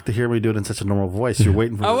shocked to hear me do it in such a normal voice. You're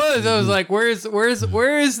waiting for I was like, where's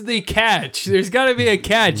the catch? There's got to be a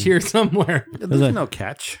catch here somewhere. There's no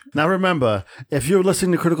catch. Now remember, if you're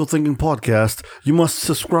listening to Critical Thinking Podcast, you must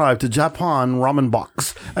subscribe to Japan Ramen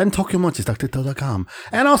Box and TokyoMunchies.com.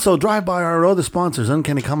 And also drive by our other sponsors,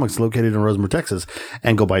 Uncanny Comics, located in Rosemont, Texas,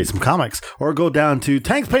 and go buy some comics. Or go down to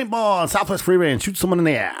Tanks Paintball on Southwest Freeway and shoot someone in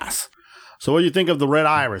the ass. So what do you think of the Red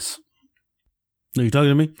Iris? Are you talking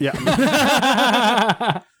to me? Yeah.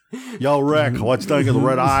 Yo, Rick, what you think of the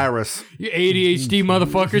Red Iris? You ADHD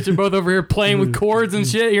motherfuckers are both over here playing with cords and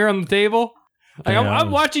shit here on the table. Like, I'm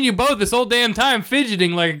watching you both this whole damn time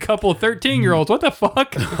fidgeting like a couple of 13-year-olds. What the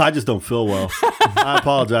fuck? I just don't feel well. I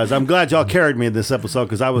apologize. I'm glad y'all carried me in this episode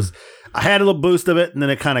because I had a little boost of it and then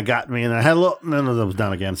it kind of got me and I had a little, and then it was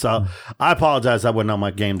down again. So I apologize. I wasn't on my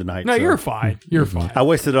game tonight. No, so. You're fine. You're fine. I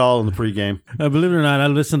wasted it all in the pregame. Believe it or not, I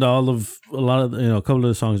listened to a lot of a couple of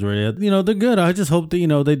the songs already. They're good. I just hope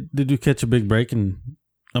that they do catch a big break. And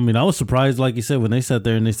I mean, I was surprised, like you said, when they sat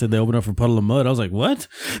there and they said they opened up for Puddle of Mud. I was like, what?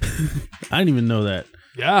 I didn't even know that.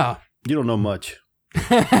 Yeah. You don't know much.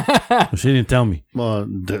 Well, she didn't tell me.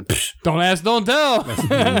 Don't ask, don't tell.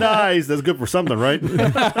 Nice. That's good for something, right?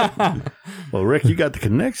 Well, Rick, you got the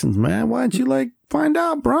connections, man. Why don't you find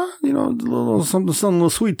out, bro? A little something, a little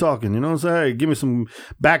sweet talking. Say, hey, give me some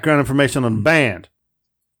background information on the band.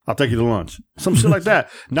 I'll take you to lunch. Some shit like that.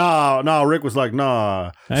 Nah. Rick was like,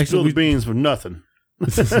 nah. Spill the beans for nothing.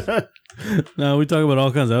 No, we talk about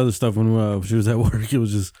all kinds of other stuff when she was at work. It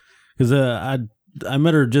was just because I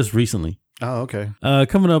met her just recently. Oh, okay.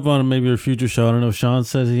 Coming up on maybe a future show. I don't know if Sean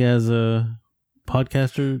says he has a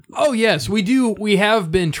podcaster. Oh, yes, we do. We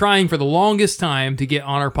have been trying for the longest time to get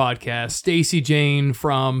on our podcast Stacey Jane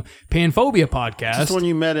from Panphobia Podcast. Is this one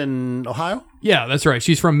you met in Ohio? Yeah, that's right.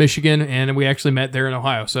 She's from Michigan, and we actually met there in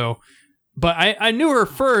Ohio. So, but I knew her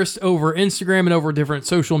first over Instagram and over different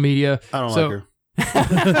social media. I don't like her.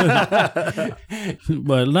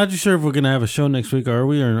 But not too sure if we're gonna have a show next week. Are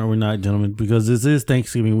we or are we not, gentlemen? Because this is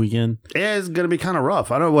Thanksgiving weekend. Yeah, it's gonna be kind of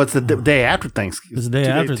rough. I don't know what's the day after Thanksgiving. It's the day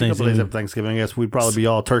after Thanksgiving. Couple days after Thanksgiving. I guess we'd probably be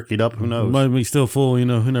all turkeyed up. Who knows? Might be still full. You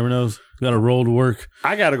know, who never knows. Got to roll to work.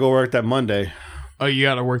 I got to go work that Monday. Oh, you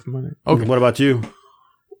got to work Monday. Okay. What about you?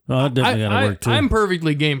 Oh, I definitely got to work too. I'm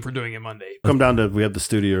perfectly game for doing it Monday. Come down to we have the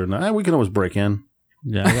studio, and we can always break in.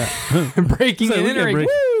 Yeah, I got breaking and entering.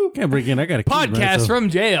 Woo! Can't break in. I got a key, podcast from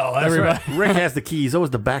jail. Everybody. Right. Rick has the keys. Always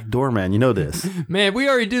the back door man. You know this. Man, we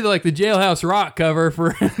already did like the Jailhouse Rock cover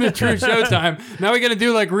for the True Showtime. Now we're gonna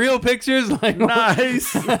do like real pictures. Like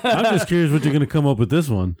nice. I'm just curious what you're gonna come up with this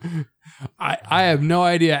one. I have no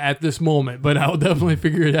idea at this moment, but I'll definitely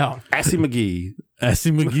figure it out. Assy McGee.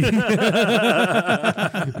 Assy McGee.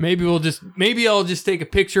 Maybe I'll just take a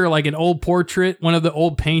picture, like an old portrait, one of the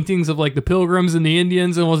old paintings of like the Pilgrims and the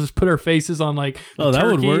Indians, and we'll just put our faces on like that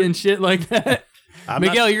would work. And shit like that.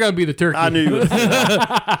 Miguel, you're gonna be the turkey. I knew you would.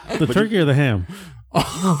 The turkey or the ham?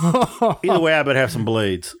 Either way, I better have some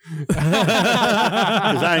blades. Because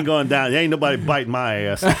I ain't going down. There ain't nobody biting my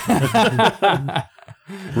ass.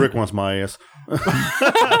 Rick wants my ass.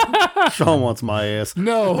 Sean wants my ass.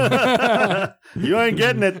 No. You ain't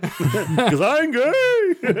getting it. Because I ain't gay.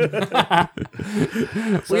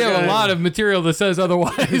 We have a lot of material that says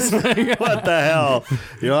otherwise. What the hell?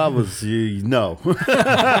 I was, no.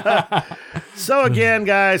 So again,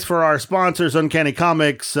 guys, for our sponsors, Uncanny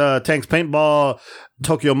Comics, Tanks Paintball,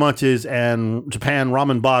 Tokyo Munches, and Japan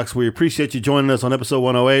Ramen Box, we appreciate you joining us on episode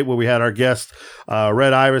 108, where we had our guest,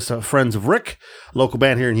 Red Iris, Friends of Rick, local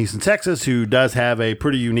band here in Houston, Texas, who does have a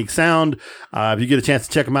pretty unique sound. If you get a chance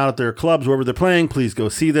to check them out at their clubs, wherever they're playing, please go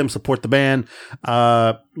see them, support the band.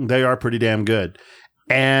 They are pretty damn good.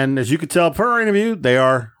 And as you could tell per our interview, they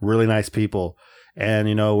are really nice people. And,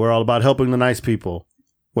 we're all about helping the nice people,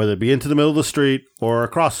 whether it be into the middle of the street or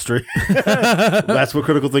across the street. That's what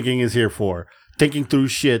critical thinking is here for. Thinking through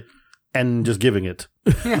shit and just giving it.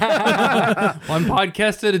 One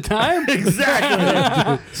podcast at a time?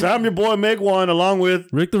 Exactly. So I'm your boy Meg One, along with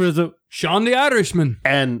Rick the Rizzo, Sean the Irishman,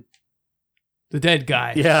 and the dead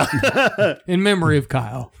guy. Yeah. In memory of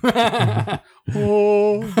Kyle.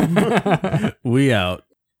 We out.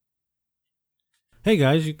 Hey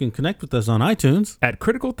guys, you can connect with us on iTunes at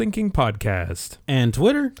Critical Thinking Podcast and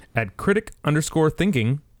Twitter at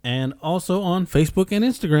critic_thinking. And also on Facebook and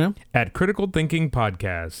Instagram at Critical Thinking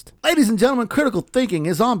Podcast. Ladies and gentlemen, Critical Thinking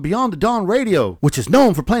is on Beyond the Dawn Radio, which is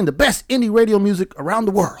known for playing the best indie radio music around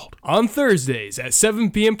the world. On Thursdays at 7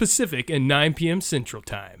 p.m. Pacific and 9 p.m. Central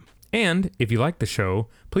Time. And if you like the show,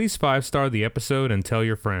 please 5-star the episode and tell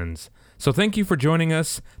your friends. So thank you for joining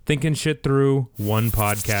us, thinking shit through one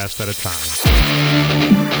podcast at a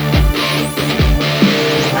time.